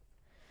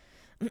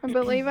 I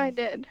believe I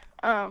did.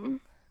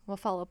 We'll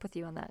follow up with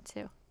you on that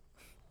too.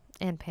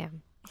 And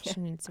Pam. She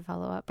needs to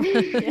follow up.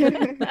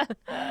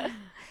 I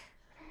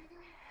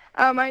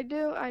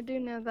do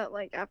know that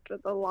like after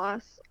the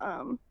loss,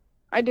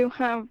 I do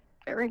have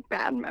very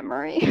bad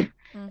memory.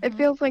 It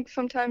feels like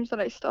sometimes that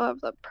I still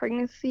have the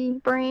pregnancy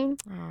brain.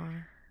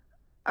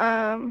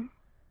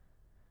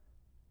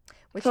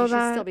 Which so you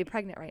should still be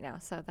pregnant right now,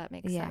 so that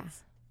makes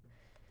sense.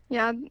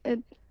 Yeah,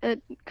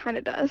 it kind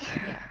of does.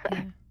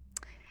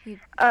 Yeah.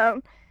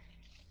 Um,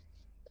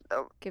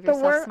 Give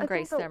yourself some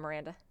grace there,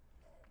 Miranda.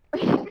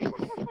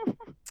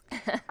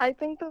 I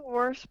think the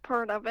worst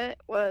part of it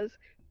was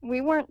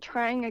we weren't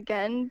trying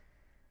again,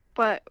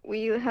 but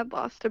we had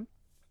lost a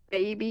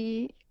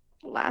baby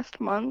last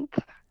month.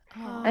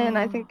 And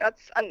I think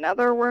that's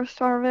another worst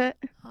part of it.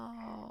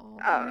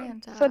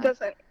 Miranda. So it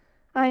doesn't,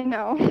 I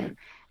know,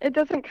 it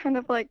doesn't kind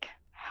of like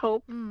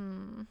help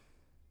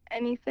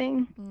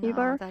anything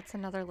either. That's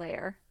another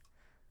layer.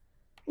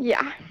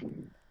 Yeah.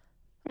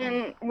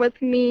 And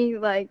with me,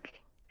 like,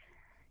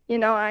 you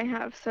know, I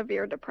have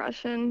severe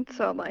depression,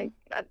 so like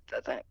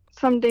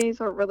some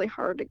days are really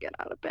hard to get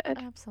out of bed.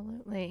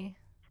 Absolutely.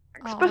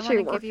 Especially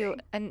I want to give you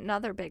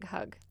another big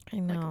hug. I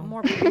know.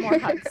 Like more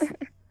hugs.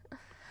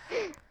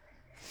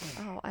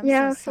 I'm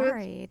so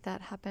sorry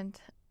that happened.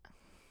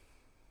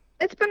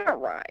 It's been a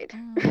ride.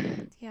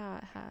 Yeah,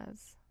 it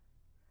has.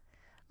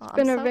 It's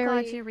been I'm so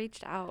glad you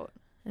reached out.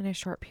 In a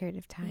short period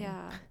of time.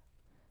 Yeah.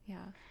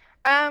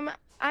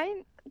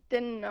 I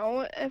didn't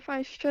know if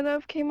I should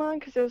have came on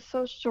because it was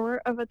so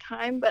short of a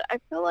time, but I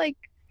feel like,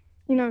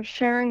 you know,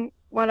 sharing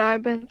what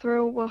I've been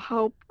through will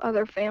help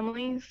other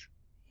families.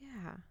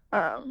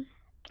 Yeah.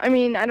 I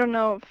mean, I don't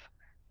know if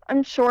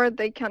I'm sure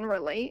they can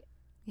relate.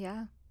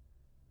 Yeah.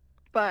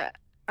 But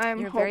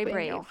I'm hoping very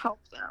brave. You'll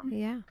help them.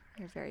 Yeah.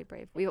 You're very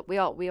brave. We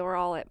were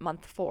all at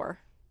month 4,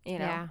 you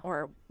know,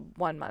 or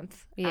 1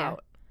 month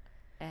out.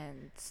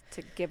 And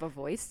to give a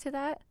voice to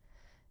that,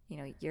 you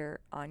know, you're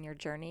on your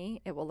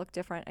journey. It will look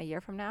different a year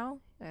from now.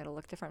 It'll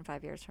look different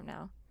 5 years from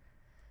now.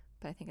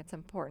 But I think it's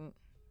important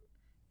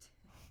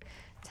to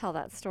tell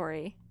that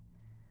story.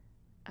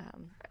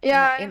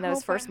 In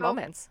those first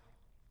moments.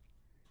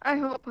 I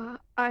hope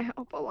I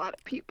help a lot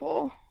of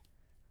people.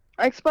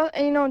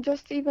 You know,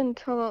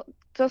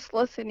 just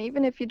listen,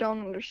 even if you don't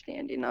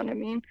understand. You know what I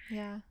mean?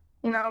 Yeah.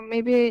 You know,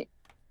 maybe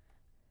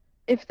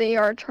if they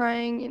are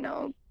trying, you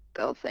know,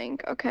 they'll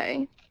think,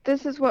 okay,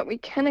 this is what we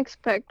can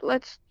expect.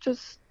 Let's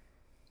just,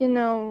 you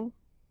know,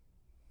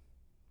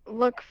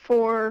 look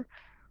for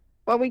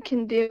what we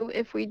can do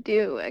if we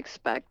do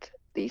expect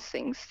these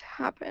things to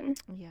happen.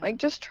 Yeah. Like,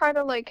 just try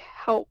to, like,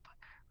 help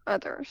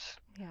others.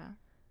 Yeah.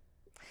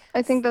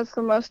 I think that's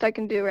the most I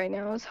can do right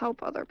now is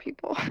help other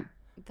people.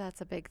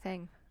 That's a big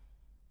thing.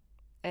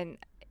 And,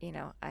 you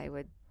know, I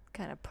would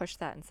kind of push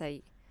that and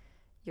say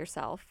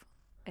yourself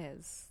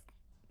is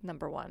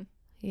number 1.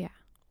 Yeah.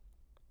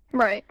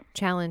 Right.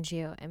 Challenge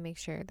you and make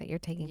sure that you're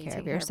taking care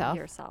of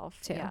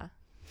yourself. Too. Yeah.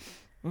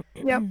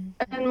 Yep.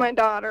 And my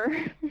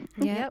daughter.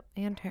 Yep.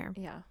 And her.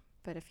 Yeah.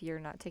 But if you're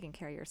not taking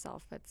care of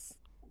yourself, it's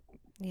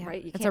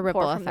right. You it's can't a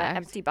ripple pour effect. From that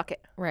empty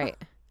bucket. Right.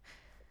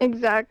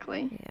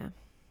 Exactly. Yeah.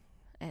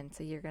 And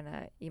so you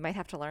might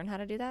have to learn how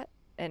to do that.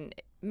 And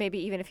maybe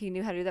even if you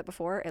knew how to do that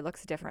before, it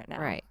looks different now.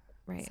 Right.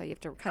 Right. So you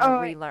have to kind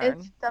of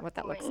relearn what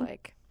that looks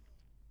like.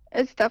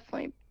 It's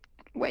definitely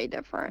way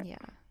different. Yeah.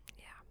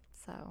 Yeah.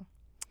 So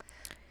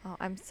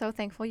I'm so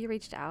thankful you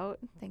reached out.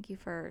 Thank you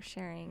for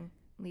sharing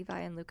Levi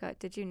and Luca.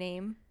 Did you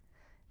name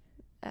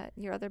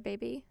your other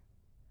baby?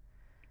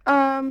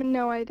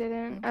 No, I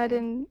didn't. Okay. I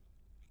didn't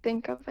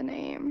think of a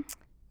name.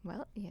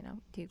 Well, you know,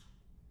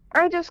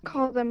 I just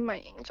call them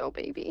my angel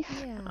babies.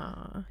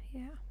 Yeah.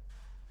 Yeah.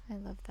 I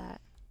love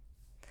that.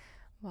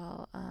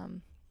 Well,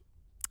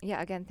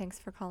 yeah, again, thanks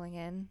for calling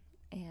in.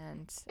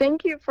 And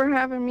thank you for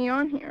having me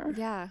on here.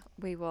 Yeah,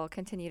 we will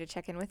continue to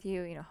check in with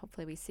you. You know,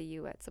 hopefully we see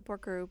you at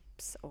support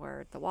groups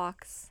or the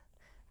walks.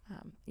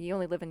 You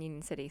only live in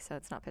Union City, so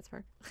it's not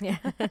Pittsburgh. Yeah.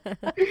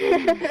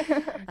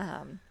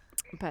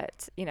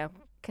 But, you know,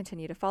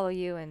 continue to follow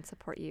you and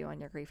support you on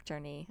your grief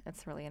journey.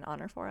 It's really an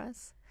honor for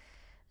us.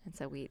 And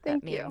so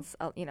that means,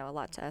 you know, a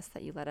lot to us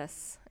that you let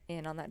us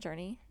in on that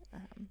journey.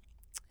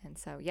 And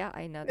so, yeah,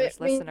 I know there's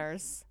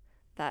listeners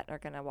that are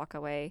going to walk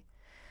away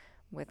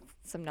with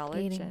some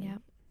knowledge.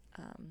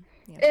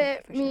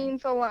 It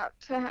means a lot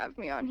to have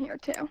me on here,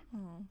 too.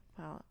 Oh,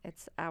 well,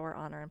 it's our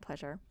honor and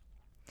pleasure.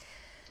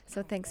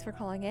 So thanks for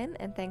calling in,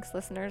 and thanks,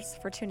 listeners,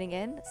 for tuning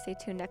in. Stay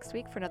tuned next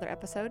week for another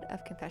episode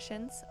of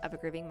Confessions of a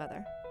Grieving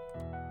Mother.